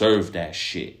ain't deserve that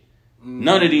shit.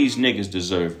 None of these niggas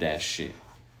deserve that shit.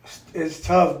 It's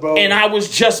tough, bro. And I was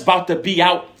just about to be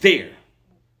out there.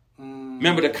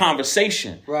 Remember the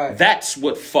conversation? Right. That's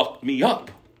what fucked me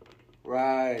up.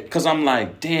 Right. Because I'm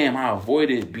like, damn, I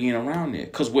avoided being around there.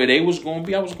 Because where they was going to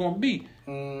be, I was going to be.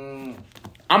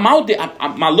 I'm out there.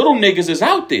 My little niggas is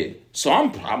out there. So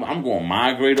I'm going to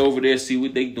migrate over there, see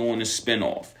what they doing and spin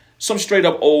off. Some straight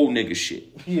up old nigga shit.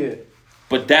 Yeah.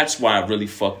 But that's why it really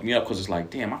fucked me up. Because it's like,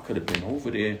 damn, I could have been over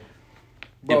there.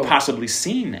 Bro, and possibly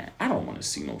seen that. I don't want to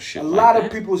see no shit like that. A lot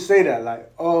of people say that.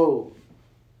 Like, oh,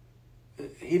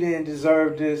 he didn't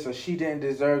deserve this, or she didn't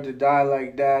deserve to die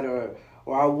like that, or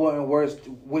I wouldn't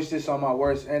wish this on my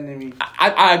worst enemy.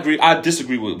 I agree. I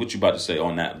disagree with what you about to say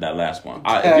on that last one.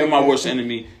 If you're my worst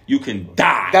enemy, you can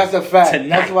die. That's a fact. Tonight.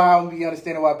 That's why I don't be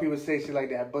understanding why people say shit like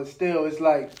that. But still, it's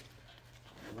like,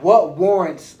 what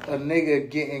warrants a nigga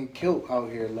getting killed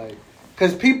out here? Like,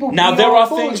 because people... Now, there are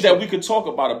things that we could talk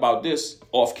about this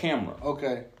off camera.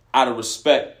 Okay. Out of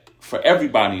respect for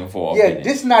everybody involved. Yeah,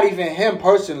 this not even him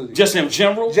personally. Just in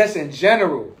general? Just in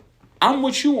general. I'm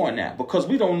with you on that because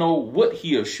we don't know what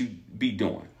he or she be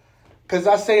doing. Because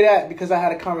I say that because I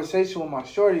had a conversation with my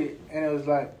shorty and it was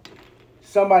like,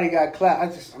 somebody got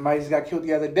clapped. Somebody just got killed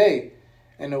the other day.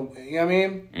 You know what I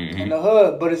mean? Mm-hmm. In the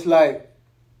hood. But it's like,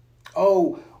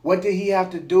 oh... What did he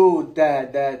have to do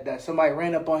that somebody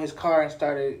ran up on his car and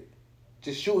started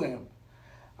just shooting him?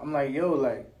 I'm like, yo,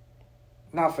 like,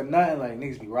 not for nothing. Like,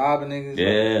 niggas be robbing niggas.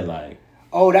 Yeah, like.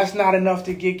 Oh, that's not enough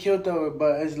to get killed over.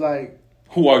 But it's like.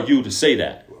 Who are you to say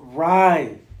that?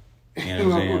 Right. You know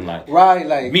what I'm saying? Like, right,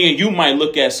 like. Me and you might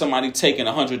look at somebody taking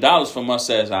 $100 from us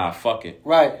as, fuck it.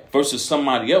 Right. Versus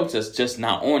somebody else that's just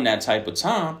not on that type of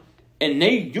time. And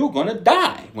you're going to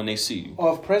die when they see you.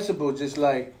 Off principle, just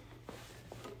like.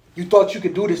 You thought you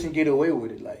could do this and get away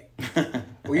with it, like.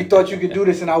 Or you thought you could do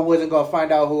this and I wasn't gonna find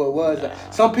out who it was. Like,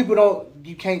 some people don't.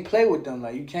 You can't play with them.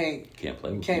 Like you can't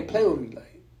play with me.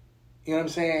 Like, you know what I'm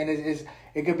saying?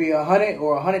 It could be 100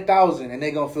 or 100,000, and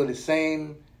they gonna feel the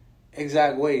same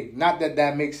exact way. Not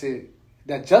that makes it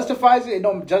that justifies it. It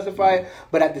don't justify it,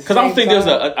 but at the same time. Because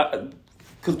I don't think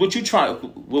because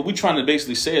what we trying to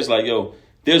basically say is like, yo.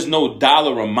 There's no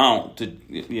dollar amount to,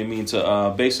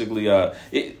 basically,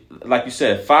 like you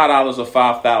said, $5 or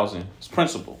 5,000. It's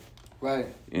principle. Right.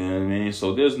 You know what I mean?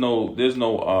 So there's no That's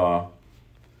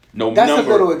number. A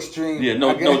little extreme. Yeah,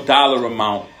 no dollar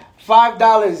amount.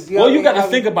 $5. You got to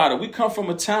think about it. We come from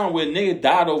a town where a nigga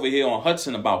died over here on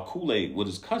Hudson about Kool-Aid with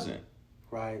his cousin.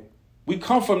 Right. We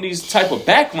come from these type of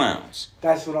backgrounds.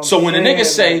 That's what I'm saying. So when the nigga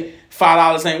say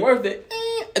 $5 ain't worth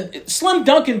it, Slim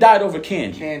Duncan died over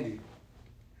candy. Candy.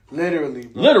 Literally.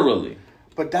 Bro. Literally.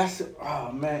 But that's...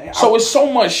 Oh, man. So it's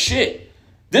so much shit.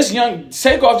 This young...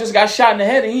 Takeoff just got shot in the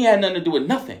head and he had nothing to do with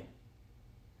nothing.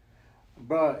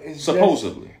 Bro, it's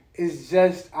supposedly. It's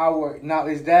just our... Now,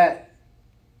 is that...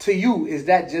 To you, is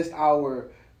that just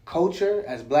our culture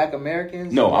as Black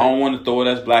Americans? No, I don't want to throw it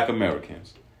as Black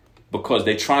Americans. Because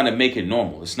they're trying to make it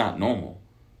normal. It's not normal.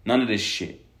 None of this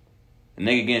shit. A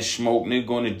nigga getting smoked, nigga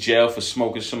going to jail for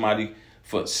smoking somebody,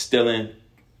 for stealing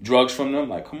drugs from them.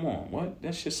 Like, come on, what?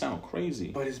 That shit sound crazy.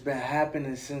 But it's been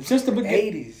happening since the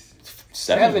 80s.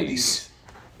 70s.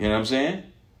 You know what I'm saying?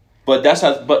 But that's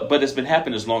how. But it's been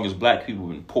happening as long as Black people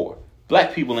been poor.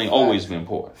 Black people ain't always been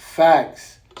poor.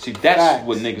 Facts. See, that's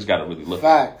what niggas got to really look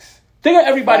at. Facts. Think of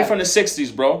everybody from the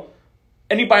 60s, bro.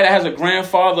 Anybody that has a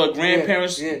grandfather or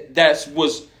grandparents that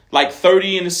was like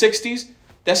 30 in the 60s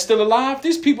that's still alive,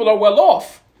 these people are well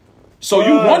off. So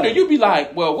you wonder, you be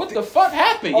like, well, what the fuck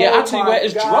happened? Yeah, I'll tell you what,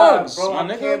 it's drugs, bro, my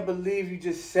nigga. I can't believe you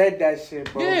just said that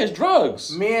shit, bro. Yeah, it's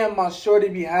drugs. Me and my shorty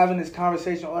be having this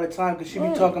conversation all the time because she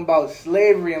be talking about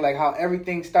slavery and like how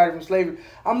everything started from slavery.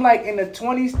 I'm like, in the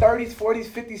 20s, 30s, 40s,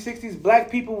 50s, 60s,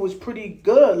 Black people was pretty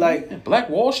good. Like Black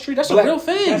Wall Street, that's a real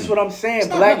thing. That's what I'm saying. It's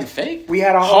not Black nothing fake. We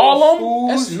had our Harlem,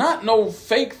 schools. That's not no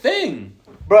fake thing.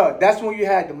 Bro, that's when you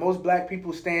had the most Black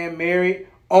people staying married,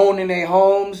 owning their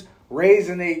homes,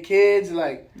 raising their kids.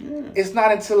 Like, it's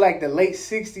not until like the late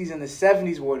 60s and the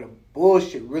 70s where the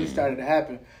bullshit really started to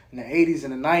happen. In the 80s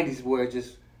and the 90s where it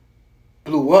just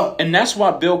blew up. And that's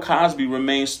why Bill Cosby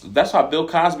that's why Bill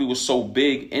Cosby was so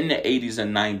big in the 80s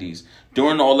and 90s.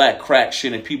 During all that crack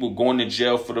shit and people going to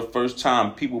jail for the first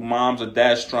time, people, moms or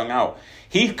dads strung out.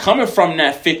 He coming from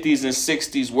that 50s and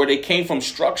 60s where they came from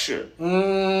structure. You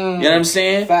know what I'm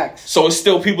saying? Facts. So it's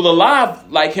still people alive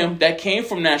like him that came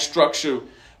from that structure.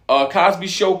 Cosby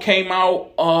Show came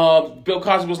out. Bill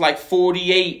Cosby was like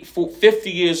 48, 50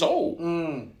 years old. You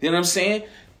know what I'm saying?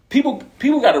 People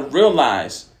got to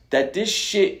realize that this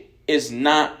shit is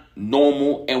not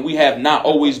normal and we have not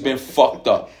always been fucked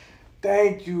up.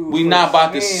 Thank you. We not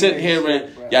about to sit here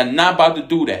and y'all not about to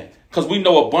do that. Because we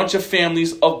know a bunch of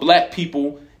families of black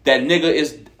people that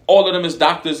all of them is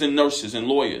doctors and nurses and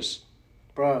lawyers.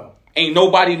 Bro. Ain't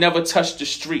nobody never touched the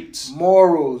streets.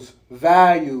 Morals,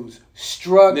 values,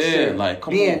 structure. Yeah, like,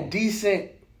 come being on.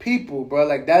 decent people, bro.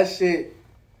 Like, that shit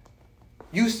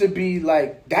used to be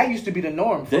the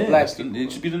norm for black people.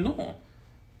 It should be the norm.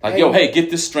 Like, yo, hey, get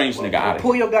this strange nigga out of here.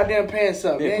 Pull your goddamn pants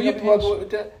up. Yeah, Man, with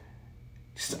that.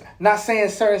 Not saying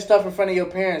certain stuff in front of your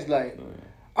parents. Like,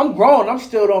 I'm grown. I'm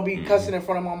still don't be cussing in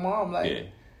front of my mom. Like,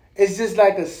 it's just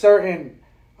like a certain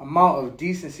amount of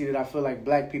decency that I feel like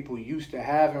black people used to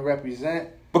have and represent.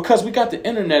 Because we got the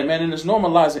internet, man, and it's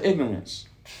normalizing ignorance.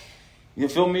 You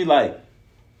feel me? Like,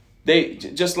 they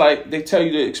tell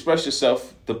you to express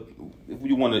yourself. If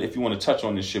you want to touch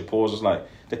on this shit, pause. It's like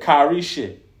the Kyrie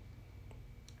shit.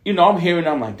 You know, I'm hearing.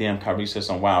 I'm like, damn, Kyrie said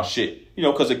some wild shit. You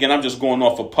know, because again, I'm just going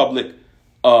off of public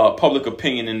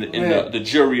opinion in the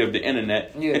jury of the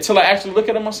internet. Yeah. Until I actually look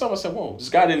at it myself, I said, whoa, this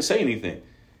guy didn't say anything.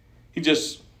 He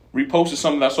just reposted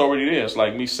something that's already there. It's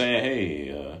like me saying,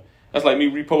 hey, that's like me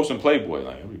reposting Playboy.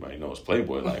 Like, everybody knows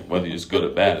Playboy. Like, whether it's good or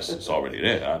bad, it's already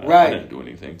there. I didn't do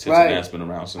anything. Tits and ass been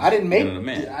around since I didn't make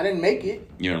it.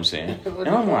 You know what I'm saying? And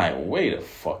I'm like, wait a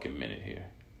fucking minute here.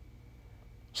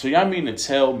 So y'all mean to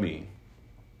tell me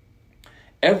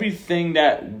everything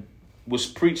that was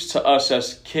preached to us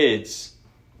as kids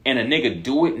and a nigga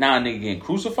do it, now a nigga getting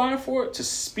crucified for it? To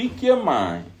speak your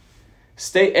mind,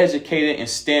 stay educated, and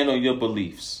stand on your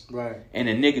beliefs. Right. And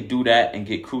a nigga do that and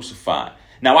get crucified.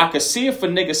 Now, I could see if a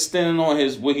nigga standing on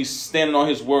his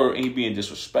word and he being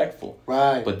disrespectful.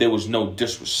 Right. But there was no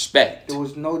disrespect. There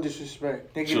was no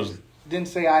disrespect. Nigga didn't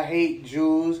say I hate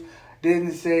Jews.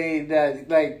 Didn't say that,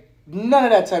 like, none of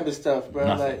that type of stuff, bro.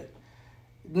 Nothing. Like,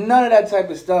 none of that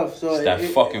type of stuff. So it's that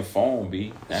fucking phone,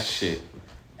 B. That shit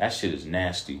is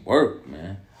nasty work,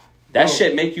 man. That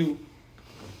shit make you.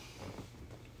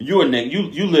 You a nigga.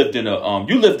 You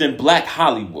lived in Black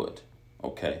Hollywood,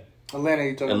 okay? Atlanta,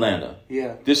 you talking Atlanta. About?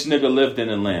 Yeah. This nigga lived in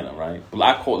Atlanta, right?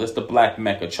 I call this the Black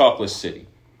Mecca, Chocolate City.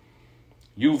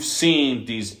 You've seen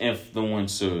these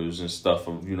influencers and stuff,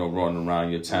 running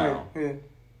around your town, yeah.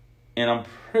 And I'm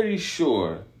pretty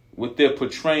sure what they're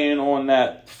portraying on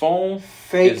that phone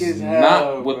fake is as hell,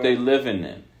 not what bro. they living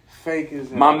in. Fake as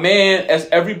hell. My man, as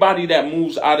everybody that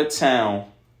moves out of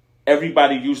town,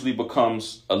 everybody usually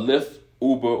becomes a Lyft,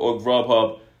 Uber, or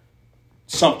Grubhub,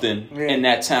 something in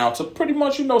that town to pretty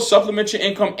much, supplement your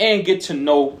income and get to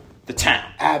know the town.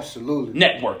 Absolutely.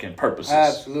 Networking purposes.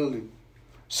 Absolutely.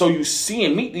 So you see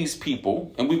and meet these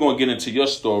people, and we're going to get into your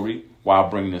story while I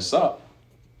bring this up.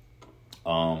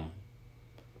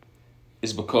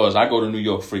 It's because I go to New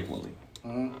York frequently.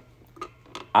 Mm-hmm.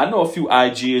 I know a few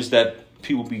IGs that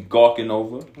people be gawking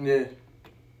over. Yeah.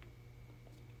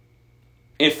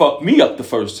 It fucked me up the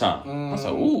first time. I was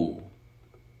like, ooh.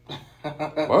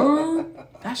 Word?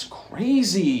 That's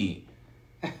crazy.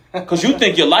 Because you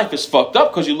think your life is fucked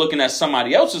up because you're looking at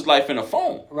somebody else's life in a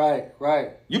phone. Right.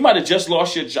 You might have just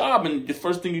lost your job and the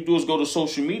first thing you do is go to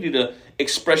social media to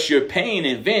express your pain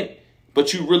and vent,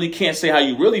 but you really can't say how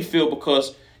you really feel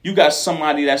because you got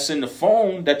somebody that's in the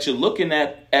phone that you're looking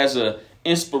at as a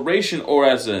inspiration or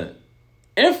as an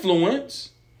influence.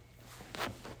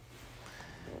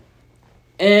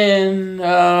 And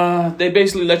they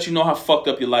basically let you know how fucked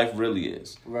up your life really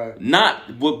is. Right.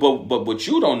 But what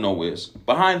you don't know is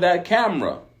behind that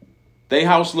camera, they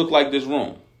house look like this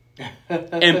room,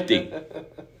 empty.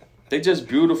 They just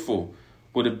beautiful.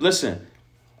 Listen,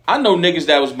 I know niggas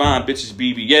that was buying bitches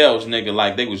BBLs, nigga,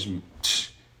 like they was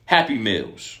Happy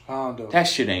Meals. That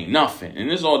shit ain't nothing.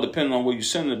 And this all depending on where you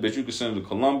send the bitch. You can send it to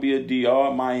Colombia,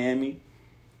 DR, Miami.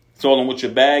 It's all on what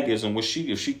your bag is and if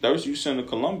she thirsty, you send to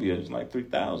Colombia, it's like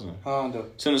 3,000.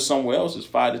 Send it somewhere else, it's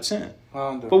 5 to 10.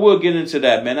 But we'll get into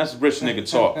that, man. That's rich nigga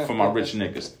talk for my rich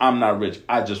niggas. I'm not rich.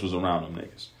 I just was around them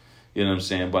niggas. You know what I'm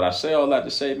saying? But I say all that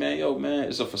to say, man,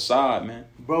 it's a facade, man.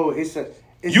 Bro,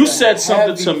 you said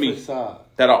something to me facade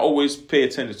that I always pay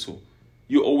attention to.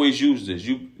 You always use this.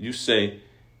 You say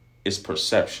it's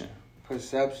perception.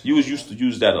 Perception. You was used to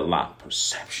use that a lot.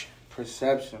 Perception,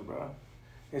 bro.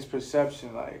 It's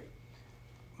perception. Like,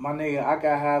 my nigga, I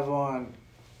gotta have on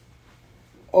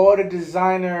all the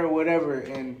designer or whatever,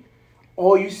 and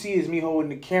all you see is me holding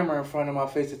the camera in front of my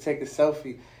face to take a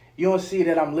selfie. You don't see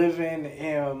that I'm living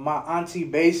in my auntie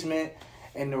basement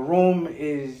and the room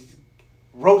is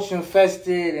roach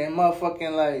infested and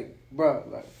motherfucking like, bro,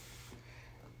 like,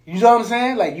 you know what I'm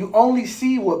saying? Like, you only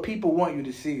see what people want you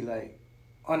to see, like,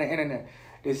 on the internet.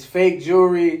 There's fake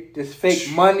jewelry, there's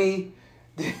fake money,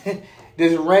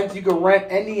 there's rent. You can rent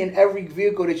any and every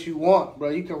vehicle that you want, bro.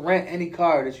 You can rent any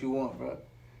car that you want, bro.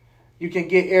 You can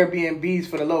get Airbnbs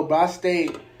for the low. But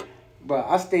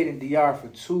I stayed in DR for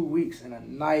 2 weeks in a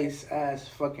nice ass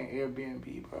fucking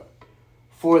Airbnb, bro,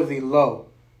 for the low.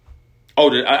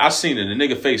 Oh, I seen it. The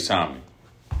nigga FaceTime me.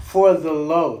 For the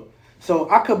low. So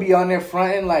I could be on there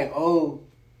fronting like, oh,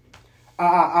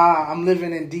 I'm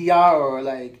living in DR, or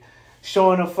like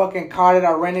showing a fucking car that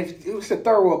I rented. It was a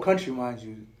third world country, mind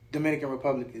you. Dominican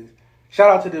Republic is. Shout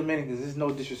out to the Dominicans. There's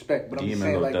no disrespect, but I'm just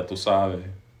saying, like,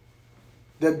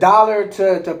 the dollar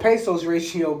to pesos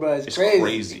ratio, bro, is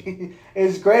crazy.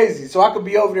 It's crazy. So I could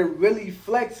be over there really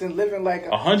flexing, living like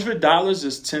 $100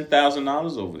 is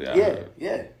 $10,000 over there.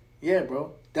 Yeah,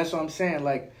 bro. That's what I'm saying.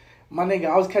 Like, my nigga,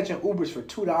 I was catching Ubers for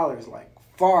 $2, like,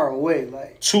 far away,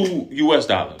 like $2 US.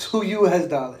 $2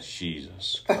 US.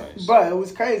 Jesus Christ. But it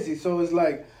was crazy. So it's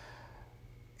like,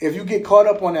 if you get caught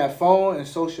up on that phone and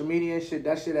social media and shit,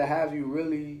 that shit'll have you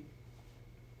really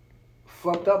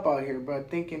fucked up out here, bro,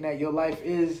 thinking that your life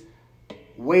is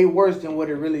way worse than what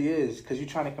it really is, because you're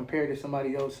trying to compare it to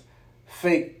somebody else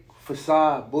fake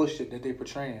facade bullshit that they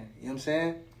portraying. You know what I'm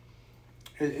saying?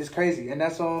 It's crazy. And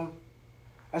that's what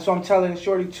I'm telling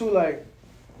Shorty too. Like,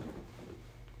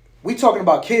 we talking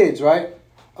about kids, right?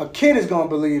 A kid is gonna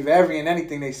believe every and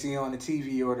anything they see on the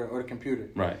TV or the computer.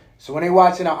 Right. So when they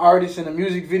watching an artist in a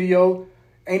music video,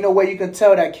 ain't no way you can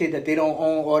tell that kid that they don't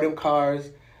own all them cars,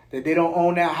 that they don't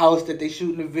own that house that they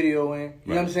shooting the video in. You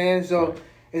know what I'm saying? So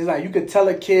it's like, you could tell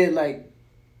a kid, like,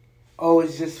 oh,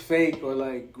 it's just fake, or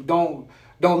like, don't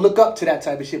look up to that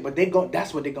type of shit. But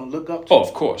that's what they're gonna look up to. Oh,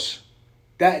 of course.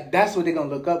 That's what they're gonna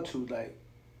look up to, like,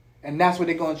 and that's what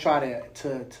they're gonna try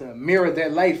to mirror their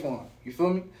life on. You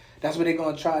feel me? That's what they're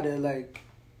gonna try to, like,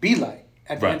 be like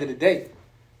at the end of the day,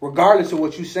 regardless of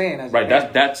what you're saying. Right.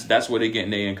 That's where they're getting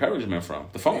their encouragement from.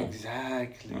 The phone.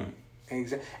 Exactly. Right.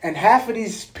 Exactly. And half of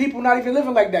these people not even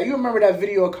living like that. You remember that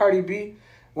video of Cardi B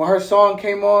when her song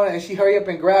came on and she hurry up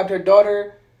and grabbed her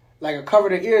daughter, like,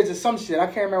 covered her ears or some shit. I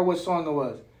can't remember what song it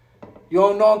was. You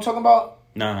don't know what I'm talking about?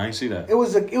 Nah, I ain't see that. It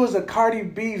was a Cardi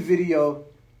B video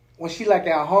when she, like,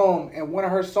 at home, and one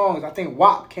of her songs, I think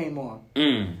WAP, came on.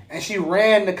 And she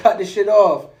ran to cut the shit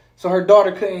off so her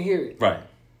daughter couldn't hear it. Right.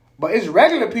 But it's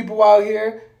regular people out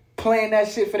here playing that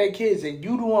shit for their kids, and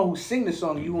you the one who sing the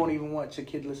song, you won't even want your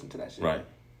kid to listen to that shit. Right.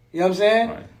 You know what I'm saying?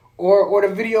 Right. Or the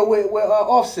video with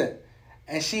Offset,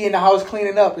 and she in the house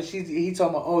cleaning up, and he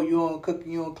talking about, oh, you don't cook,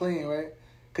 you don't clean, right?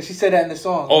 Because she said that in the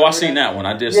song. Oh, I seen that one.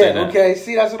 I did say that. Okay.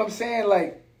 See, that's what I'm saying.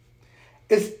 Like,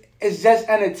 it's just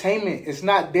entertainment. It's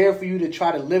not there for you to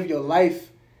try to live your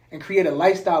life and create a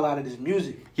lifestyle out of this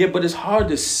music. Yeah, but it's hard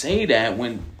to say that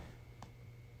when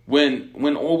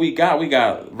all we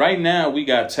got right now, we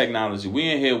got technology. We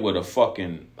in here with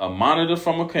a monitor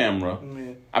from a camera.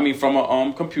 Yeah. I mean, from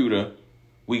a computer.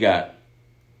 We got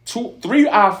 3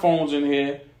 iPhones in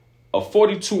here, a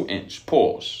 42-inch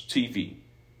TV,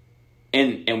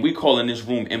 and we calling this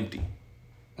room empty.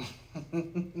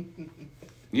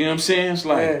 You know what I'm saying? It's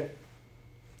like,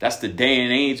 that's the day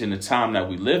and age and the time that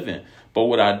we live in. But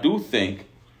what I do think,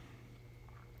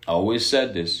 I always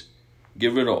said this,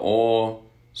 get rid of all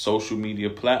social media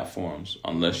platforms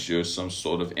unless you're some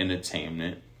sort of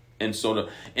entertainment and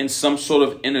some sort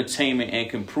of entertainment and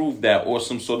can prove that, or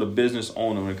some sort of business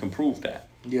owner and can prove that.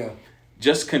 Yeah.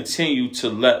 Just continue to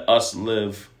let us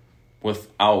live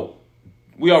without.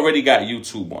 We already got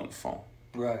YouTube on the phone.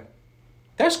 Right.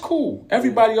 That's cool.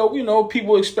 Everybody,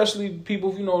 people, especially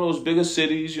people, those bigger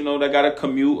cities, that got a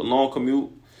long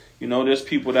commute. There's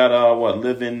people that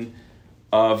live in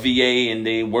VA and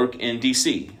they work in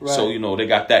DC. Right. So, they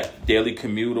got that daily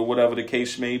commute or whatever the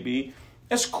case may be.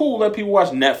 It's cool. Let people watch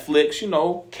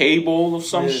Netflix, cable of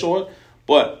some sort.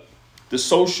 But the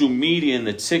social media and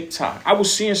the TikTok, I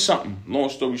was seeing something, long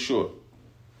story short,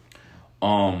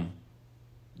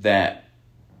 that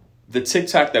the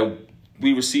TikTok that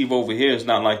we receive over here is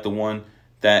not like the one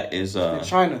that is in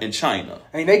China.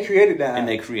 And they created that. And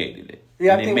they created it.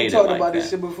 Yeah, I think we talked about this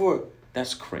shit before.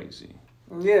 That's crazy.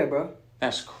 Yeah, bro.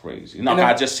 That's crazy. No,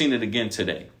 I just seen it again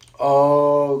today.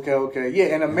 Oh, okay.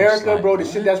 Yeah, in America, bro, the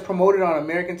shit that's promoted on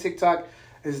American TikTok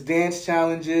is dance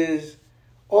challenges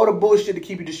All the bullshit to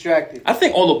keep you distracted. I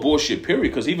think all the bullshit, period.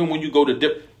 Because even when you go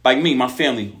to like me, my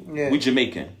family, we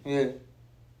Jamaican. Yeah.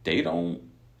 They don't.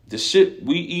 The shit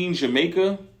we eat in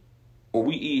Jamaica or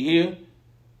we eat here,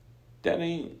 that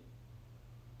ain't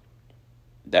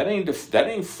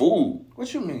food.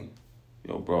 What you mean?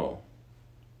 Yo, bro.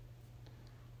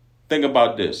 Think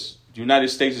about this. The United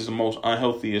States is the most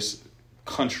unhealthiest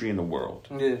country in the world.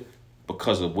 Yeah.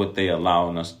 Because of what they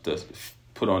allowing us to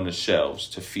put on the shelves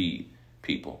to feed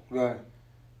people. Right.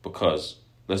 Because,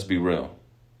 let's be real,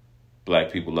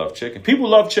 black people love chicken. People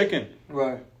love chicken.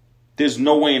 Right. There's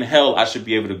no way in hell I should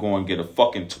be able to go and get a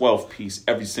fucking 12-piece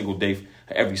every single day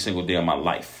of my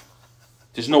life.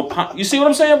 There's no... You see what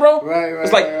I'm saying, bro? Right.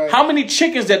 It's like, how many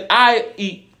chickens that I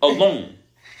eat alone?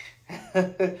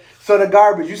 So the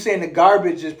garbage, you saying the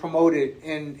garbage is promoted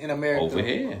in America? Over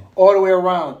here. All the way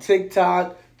around.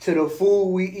 TikTok, to the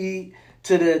food we eat,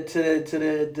 to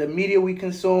the media we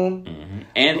consume. Mm-hmm.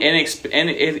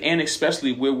 And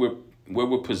especially where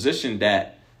we're positioned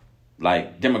at,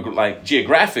 like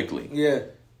geographically. Yeah.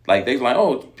 Like they like,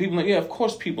 oh, people. Yeah, of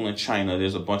course, people in China.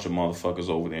 There's a bunch of motherfuckers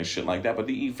over there and shit like that. But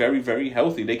they eat very, very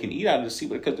healthy. They can eat out of the sea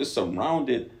because they're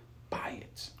surrounded by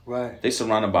it. Right. They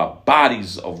surrounded by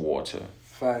bodies of water.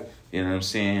 Fact. You know what I'm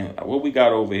saying? What we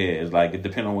got over here is like it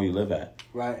depends on where you live at.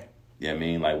 Right. Yeah, I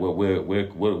mean, like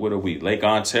what are we? Lake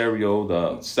Ontario,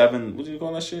 the 7. What do you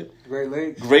call that shit?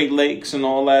 Great Lakes and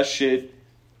all that shit.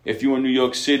 If you're in New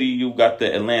York City, you got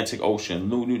the Atlantic Ocean,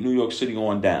 New York City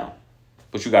on down.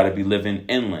 But you got to be living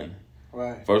inland.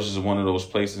 Right. Versus one of those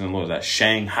places in like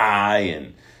Shanghai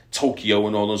and Tokyo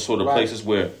and all those sort of places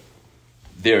where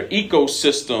their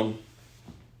ecosystem,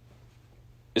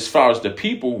 as far as the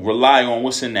people, rely on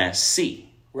what's in that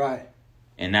sea. Right.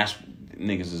 And that's,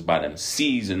 niggas is by them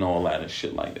seas and all that and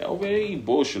shit like that. Over here, ain't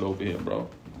bullshit over here, bro.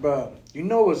 Bro, you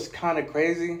know what's kind of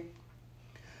crazy?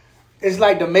 It's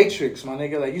like The Matrix, my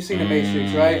nigga. Like, you seen The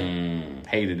Matrix, right?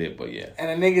 Hated it, but yeah.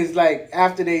 And the niggas, like,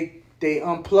 after they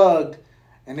unplugged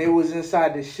and they was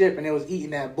inside the ship and they was eating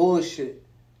that bullshit.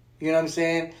 You know what I'm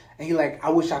saying? And he like,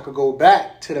 I wish I could go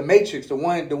back to the Matrix. The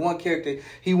one character,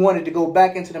 he wanted to go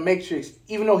back into the Matrix,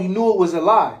 even though he knew it was a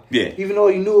lie. Yeah. Even though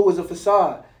he knew it was a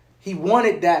facade. He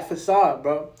wanted that facade,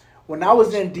 bro. When I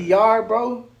was in DR,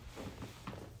 bro,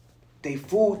 they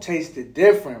food tasted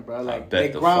different, bro. Like, they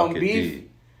ground beef,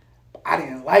 I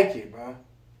didn't like it, bro.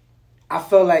 I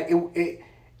felt like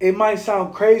it might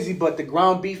sound crazy, but the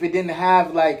ground beef, it didn't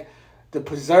have, like, the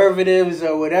preservatives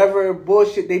or whatever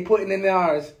bullshit they putting in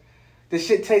ours. The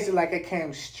shit tasted like it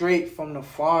came straight from the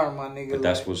farm, my nigga. But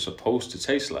that's what it's supposed to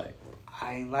taste like.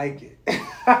 I ain't like it.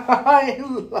 I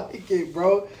ain't like it,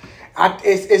 bro.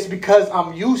 It's because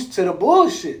I'm used to the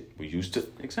bullshit. We used to...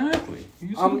 Exactly.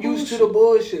 I'm used to the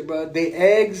bullshit, bro. They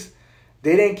eggs...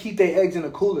 They didn't keep their eggs in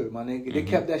a cooler, my nigga. They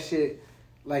kept that shit,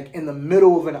 like, in the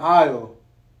middle of an aisle.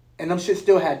 And them shit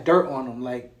still had dirt on them.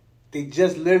 Like, they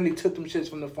just literally took them shits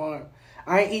from the farm.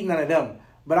 I ain't eating none of them.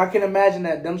 But I can imagine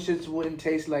that them shits wouldn't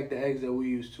taste like the eggs that we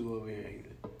used to over here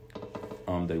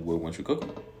either. They would once you cook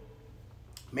them.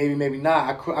 Maybe not.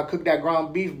 I cooked that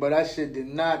ground beef, but that shit did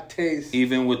not taste...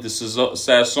 Even with the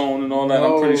sazon and all that,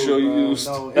 I'm pretty sure you used...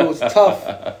 No, it was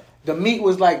tough. The meat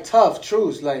was, like, tough,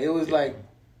 truce. Like, it was, like...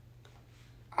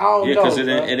 I don't know. Yeah, because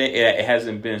it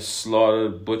hasn't been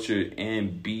slaughtered, butchered,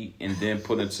 and beat, and then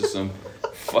put into some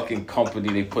fucking company.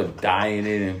 They put dye in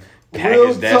it and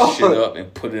package that shit up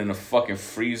and put it in a fucking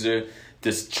freezer.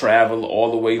 Just travel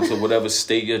all the way to whatever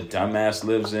state your dumbass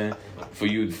lives in.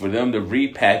 For them to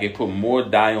repack it, put more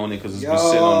dye on it because it's been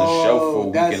sitting on the shelf for a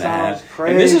week and a half.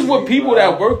 Crazy, and this is what people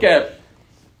that work at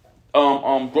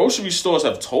grocery stores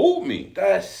have told me.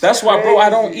 That's why, bro, I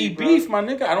don't eat beef, my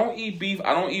nigga. I don't eat beef.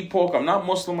 I don't eat pork. I'm not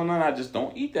Muslim or nothing. I just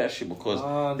don't eat that shit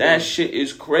because that shit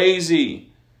is crazy.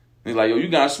 They're like, yo, you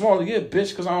got smaller? Yeah, bitch,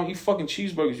 because I don't eat fucking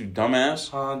cheeseburgers, you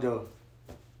dumbass.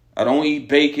 I don't eat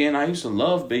bacon. I used to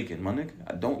love bacon, my nigga.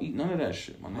 I don't eat none of that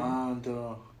shit, my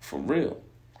nigga. For real.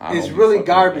 It's really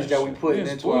garbage that we put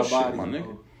into our body, my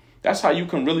nigga. That's how you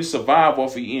can really survive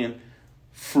off of eating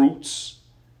fruits,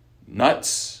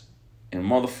 nuts, and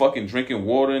motherfucking drinking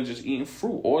water and just eating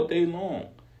fruit all day long.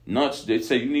 Nuts, they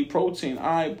say you need protein. All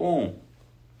right, boom.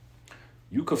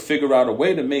 You could figure out a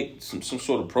way to make some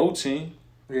sort of protein.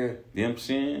 Yeah. You know what I'm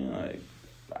saying? Like,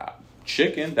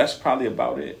 chicken, that's probably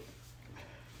about it.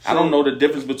 So, I don't know the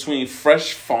difference between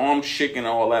fresh farm chicken and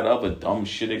all that other dumb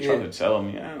shit they try to tell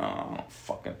me. I don't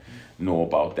fucking know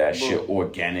about that shit.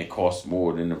 Organic costs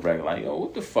more than the regular. Like, yo,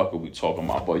 what the fuck are we talking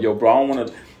about? But yo, bro, I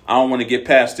don't want to get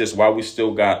past this while we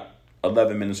still got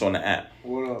 11 minutes on the app.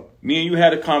 What up? Me and you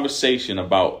had a conversation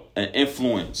about an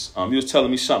influence. You was telling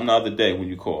me something the other day when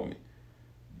you called me.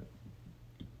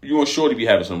 you and Shorty be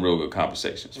having some real good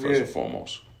conversations, first and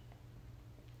foremost.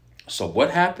 So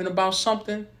what happened about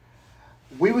something?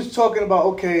 We was talking about,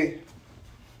 okay,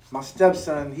 my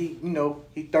stepson, he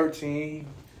 13,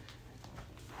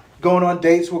 going on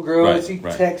dates with girls. He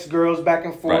texts girls back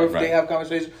and forth. They have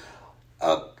conversations.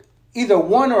 Either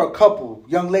one or a couple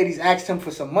young ladies asked him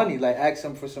for some money, like asked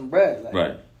him for some bread. Like,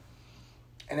 right.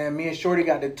 And then me and Shorty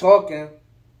got to talking.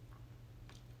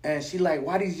 And she like,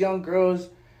 why these young girls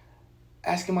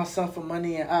asking my son for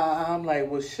money? And I'm like,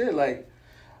 well, shit, like,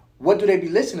 what do they be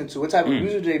listening to? What type of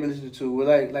music do they be listening to?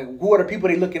 Well, like, who are the people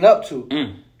they looking up to? You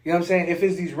know what I'm saying? If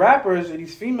it's these rappers or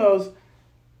these females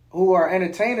who are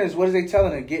entertainers, what are they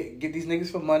telling them? Get these niggas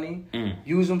for money,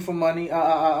 use them for money.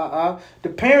 The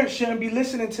parents shouldn't be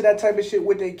listening to that type of shit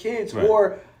with their kids,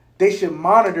 or they should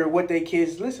monitor what their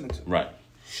kids listening to. Right.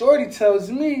 Shorty tells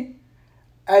me,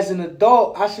 as an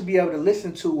adult, I should be able to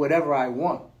listen to whatever I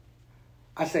want.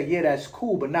 I said, yeah, that's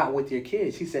cool, but not with your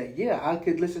kids. She said, yeah, I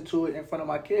could listen to it in front of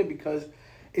my kid because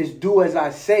it's do as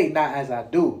I say, not as I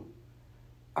do.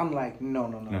 I'm like, no.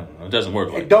 It doesn't work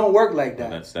like that. It don't work like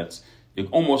that. That's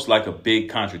almost like a big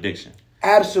contradiction.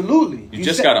 Absolutely. You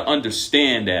just got to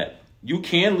understand that you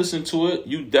can listen to it.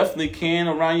 You definitely can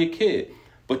around your kid.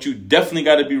 But you definitely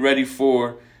got to be ready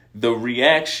for the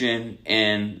reaction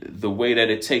and the way that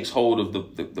it takes hold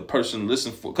of the person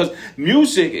listening for. Because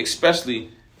music especially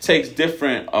takes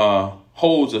different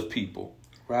holds of people.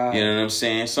 Right. You know what I'm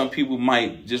saying? Some people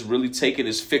might just really take it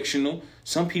as fictional.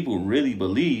 Some people really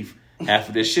believe half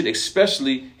of this shit,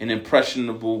 especially an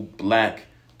impressionable black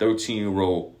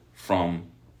 13-year-old from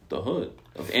the hood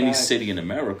of any city in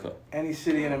America. Any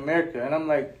city in America. And I'm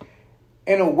like,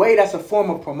 in a way, that's a form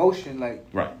of promotion. Like,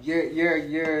 right.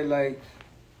 You're like,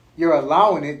 you're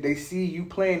allowing it. They see you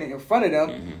playing it in front of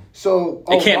them. So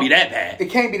it can't be that bad. It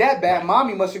can't be that bad. Right.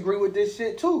 Mommy must agree with this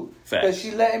shit too. Because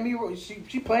she's letting me,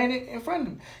 she playing it in front of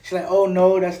them. She's like, oh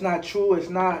no, that's not true. It's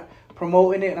not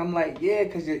promoting it. And I'm like, yeah,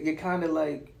 because you're kind of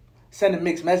like sending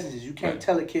mixed messages. You can't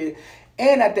tell a kid.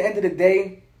 And at the end of the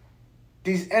day,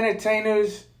 these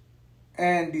entertainers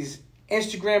and these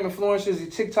Instagram influencers,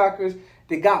 these TikTokers,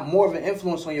 they got more of an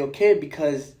influence on your kid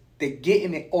because they're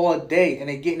getting it all day and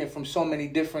they're getting it from so many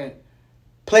different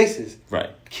places. Right.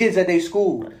 Kids at their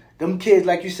school. Right. Them kids,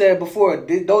 like you said before,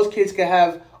 those kids can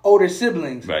have older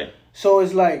siblings. Right. So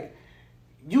it's like,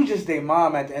 you just their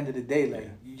mom at the end of the day.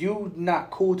 Like, you not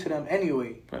cool to them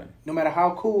anyway. Right. No matter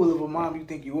how cool of a mom you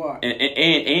think you are.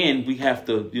 And we have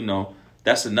to,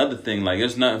 that's another thing. Like,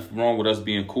 there's nothing wrong with us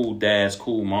being cool dads,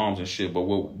 cool moms and shit. But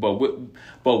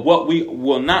what we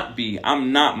will not be,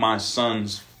 I'm not my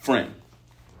son's friend.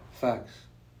 Facts.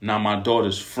 Not my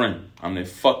daughter's friend. I'm their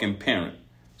fucking parent.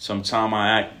 Sometimes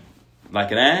I act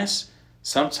like an ass.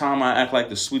 Sometimes I act like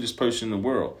the sweetest person in the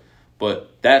world.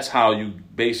 But that's how you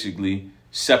basically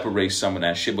separate some of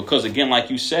that shit. Because again,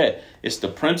 like you said, it's the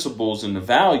principles and the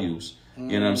values. You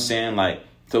know what I'm saying? Like,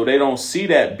 so they don't see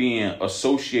that being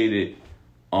associated.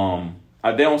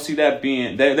 They don't see that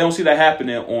they don't see that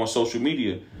happening on social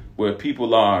media where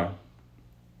people are.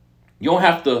 You don't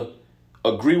have to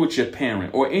agree with your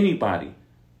parent or anybody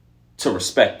to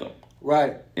respect them.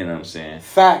 Right. You know what I'm saying?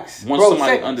 Facts. Once bro,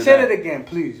 say it again,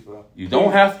 please, bro. You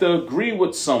don't have to agree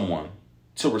with someone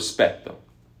to respect them.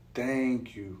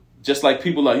 Thank you. Just like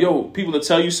people will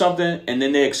tell you something and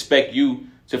then they expect you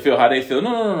to feel how they feel.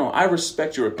 No. I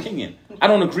respect your opinion. I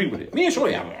don't agree with it. Me and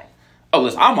Shorty,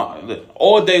 listen,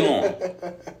 all day long.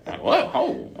 Like, what?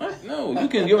 Oh, what? No,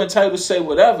 you're entitled to say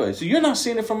whatever. So you're not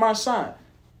seeing it from my side.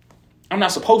 I'm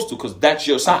not supposed to because that's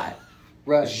your side.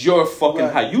 Right. It's your fucking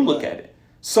how you look at it.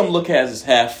 Some look at it as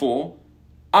half full.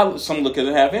 Some look at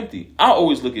it half empty. I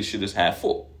always look at shit as half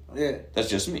full. Yeah. That's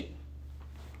just me.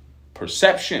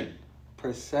 Perception.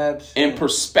 And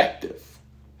perspective.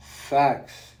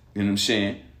 Facts. You know what I'm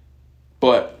saying?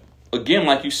 But again,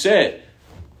 like you said,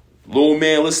 little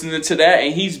man listening to that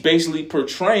and he's basically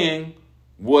portraying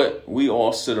what we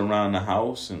all sit around the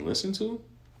house and listen to.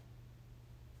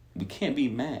 We can't be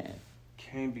mad.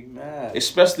 Can't be mad.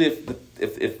 Especially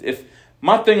if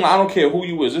my thing, I don't care who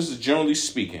you is, this is generally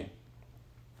speaking.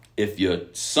 If your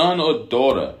son or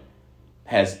daughter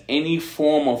has any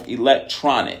form of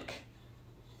electronic,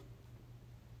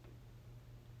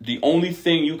 the only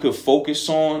thing you could focus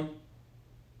on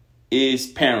is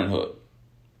parenthood.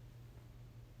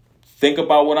 Think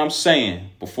about what I'm saying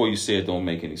before you say it don't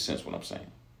make any sense what I'm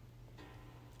saying.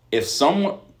 If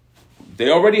someone, they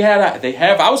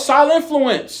have outside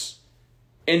influence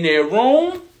in their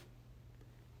room,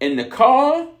 in the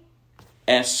car,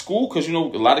 at school, because a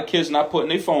lot of kids not putting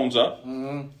their phones up.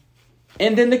 Mm-hmm.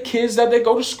 And then the kids that they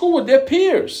go to school with, their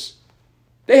peers.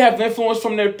 They have influence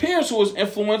from their peers who was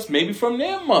influenced maybe from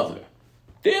their mother,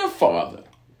 their father,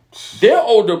 their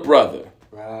older brother,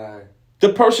 Right.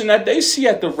 the person that they see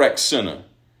at the rec center.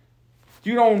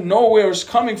 You don't know where it's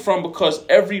coming from because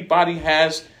everybody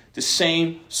has the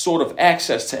same sort of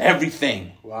access to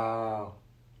everything. Wow.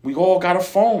 We all got a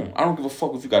phone. I don't give a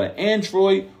fuck if you got an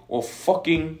Android or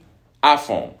fucking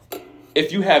iPhone.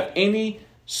 If you have any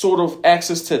sort of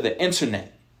access to the internet,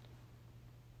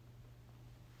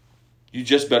 you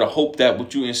just better hope that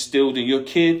what you instilled in your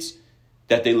kids,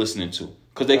 that they listening to.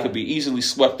 Because they could be easily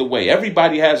swept away.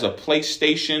 Everybody has a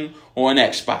PlayStation or an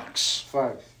Xbox.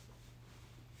 Facts.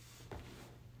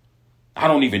 I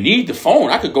don't even need the phone.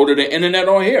 I could go to the internet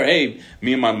on here. Hey,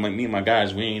 me and my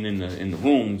guys, we ain't in the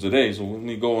room today, so let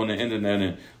me go on the internet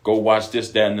and go watch this,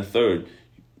 that, and the third.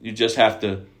 You just have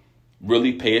to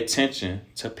really pay attention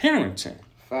to parenting.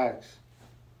 Facts.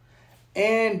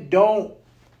 And don't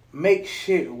make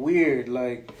shit weird.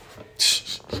 Like,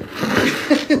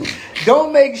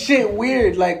 don't make shit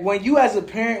weird. Like, when you as a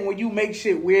parent, when you make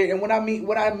shit weird, and what I mean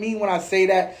when I say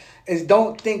that is,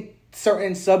 don't think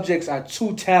certain subjects are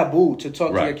too taboo to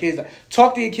talk to your kids.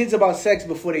 Talk to your kids about sex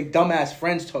before they dumbass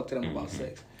friends talk to them about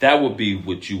sex. That would be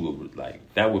what you would like.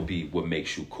 That would be what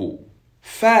makes you cool.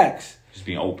 Facts. Just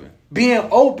being open. Being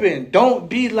open. Don't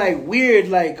be like weird,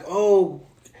 like, oh,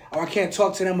 I can't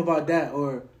talk to them about that,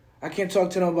 or I can't talk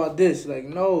to them about this. Like,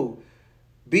 no.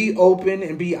 Be open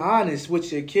and be honest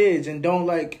with your kids, and don't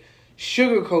like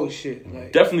sugarcoat shit.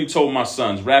 Like, definitely told my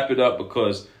sons, wrap it up,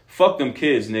 because fuck them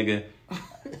kids, nigga.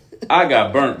 I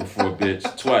got burnt before,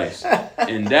 bitch, twice.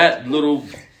 And that little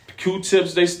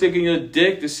Q-tips they stick in your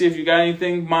dick to see if you got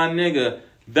anything, my nigga,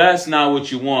 that's not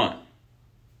what you want.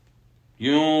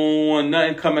 You don't want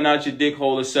nothing coming out your dick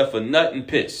hole except for nut and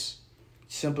piss.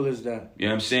 Simple as that. You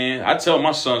know what I'm saying? I tell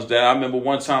my sons that. I remember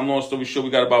one time, long story short, we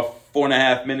got about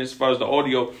 4.5 minutes as far as the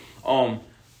audio.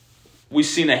 We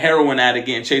seen a heroin addict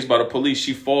getting chased by the police.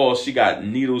 She falls. She got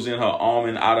needles in her arm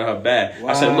and out of her bag.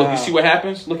 Wow. I said, look, you see what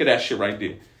happens? Look at that shit right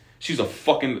there. She's a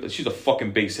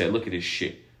fucking basehead. Look at this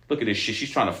shit. Look at this shit.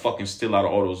 She's trying to fucking steal out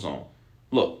of AutoZone.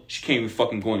 Look, she can't even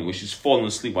fucking go anywhere. She's falling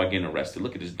asleep while getting arrested.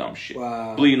 Look at this dumb shit.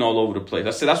 Wow. Bleeding all over the place.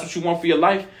 I said, that's what you want for your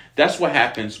life? That's what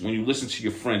happens when you listen to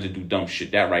your friends and do dumb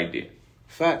shit. That right there.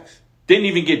 Facts. Didn't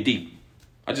even get deep.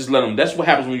 I just let them. That's what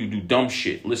happens when you do dumb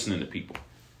shit, listening to people.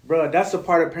 Bro, that's a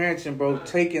part of parenting, bro.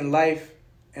 Taking life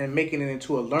and making it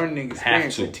into a learning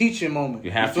experience, a teaching moment.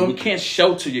 You have to. You can't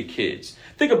shelter your kids.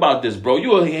 Think about this, bro.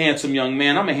 You're a handsome young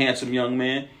man. I'm a handsome young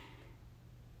man.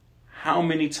 How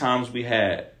many times we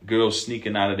had girls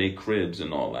sneaking out of their cribs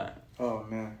and all that? Oh,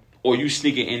 man. Or you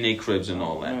sneaking in their cribs and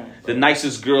all that. Man. The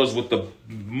nicest girls with the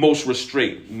most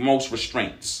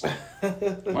restraints.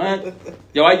 What?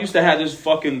 Yo, I used to have this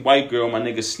fucking white girl, my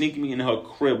nigga, sneak me in her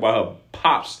crib while her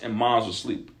pops and moms were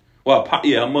asleep. Well,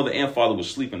 her mother and father was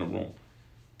asleep in the room.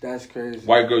 That's crazy.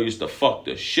 White girl used to fuck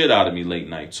the shit out of me late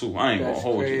night, too. I ain't gonna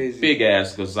hold you. Big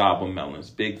ass gazaba melons.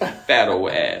 Big fat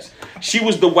old ass. She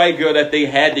was the white girl that they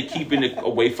had to keep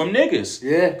away from niggas.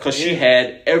 Yeah. Because she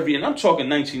had and I'm talking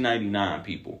 1999,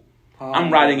 people.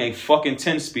 I'm riding a fucking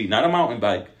 10-speed, not a mountain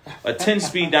bike. A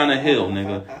 10-speed down a hill,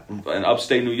 nigga. In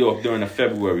upstate New York during the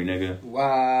February, nigga.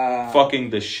 Wow.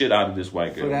 Fucking the shit out of this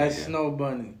white girl. For that nigga. Snow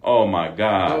Bunny. Oh, my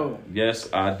God. Oh. Yes,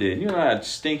 I did. You know that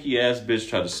stinky ass bitch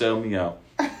tried to sell me out.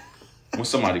 When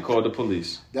somebody called the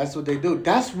police. That's what they do.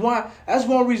 That's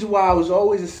one reason why I was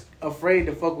always afraid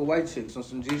to fuck with white chicks on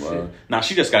some G shit. Now,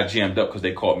 she just got jammed up because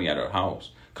they caught me at her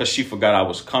house. Because she forgot I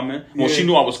was coming. Well, she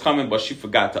knew I was coming, but she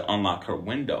forgot to unlock her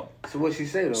window. So what she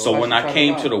say, though? So when I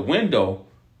came to the window,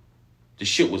 the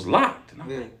shit was locked. And I'm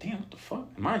like, damn, what the fuck?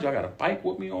 And mind you, I got a bike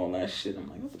with me, all that shit. I'm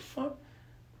like, what the fuck?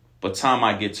 But time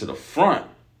I get to the front,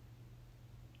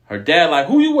 her dad like,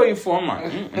 who you waiting for? I'm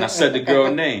like, And I said the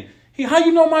girl name. How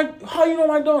you know my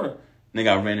daughter?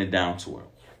 Nigga, I ran it down to her.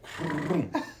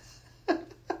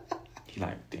 He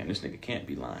like, damn, this nigga can't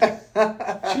be lying. She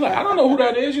like, I don't know who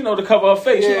that is, to cover her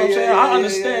face. You know what I'm saying? I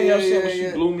understand, you know what I'm saying? But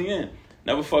she blew me in.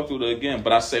 Never fucked with her again.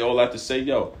 But I say all that to say,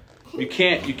 yo, you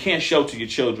can't shelter your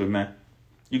children, man.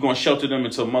 You're gonna shelter them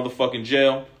into motherfucking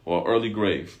jail or early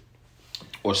grave.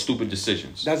 Or stupid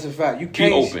decisions. That's a fact. You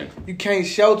can't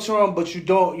shelter them, but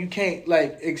you can't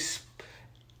like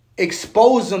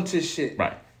expose them to shit.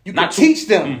 Right. You can teach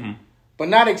them, but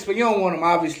not you don't want them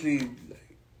obviously.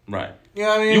 Right. You know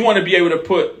what I mean? You want to be able to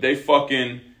put their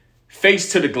fucking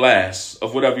face to the glass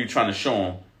of whatever you're trying to show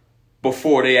them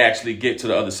before they actually get to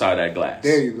the other side of that glass.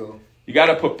 There you go. You got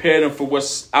to prepare them for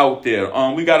what's out there.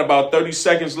 We got about 30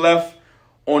 seconds left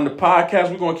on the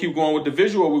podcast. We're going to keep going with the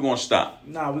visual, or we're going to stop?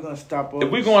 Nah, we're going to stop.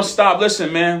 If we're going to stop,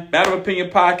 listen, man. Matter of Opinion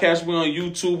Podcast. We're on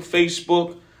YouTube,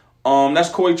 Facebook, That's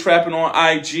Corey Trapping on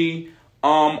IG.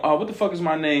 What the fuck is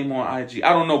my name on IG?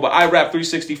 I don't know, but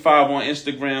iRap365 on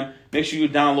Instagram. Make sure you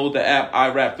download the app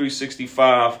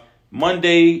iRap365.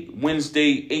 Monday,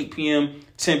 Wednesday, 8 p.m.,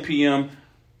 10 p.m.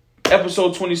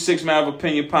 Episode 26, Man of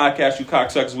Opinion Podcast. You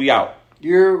cocksuckers, we out.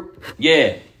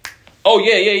 Yeah. Oh,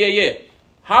 yeah.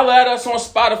 Holla at us on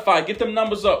Spotify. Get them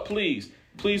numbers up, please.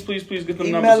 Please get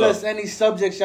them numbers up. Email us any subjects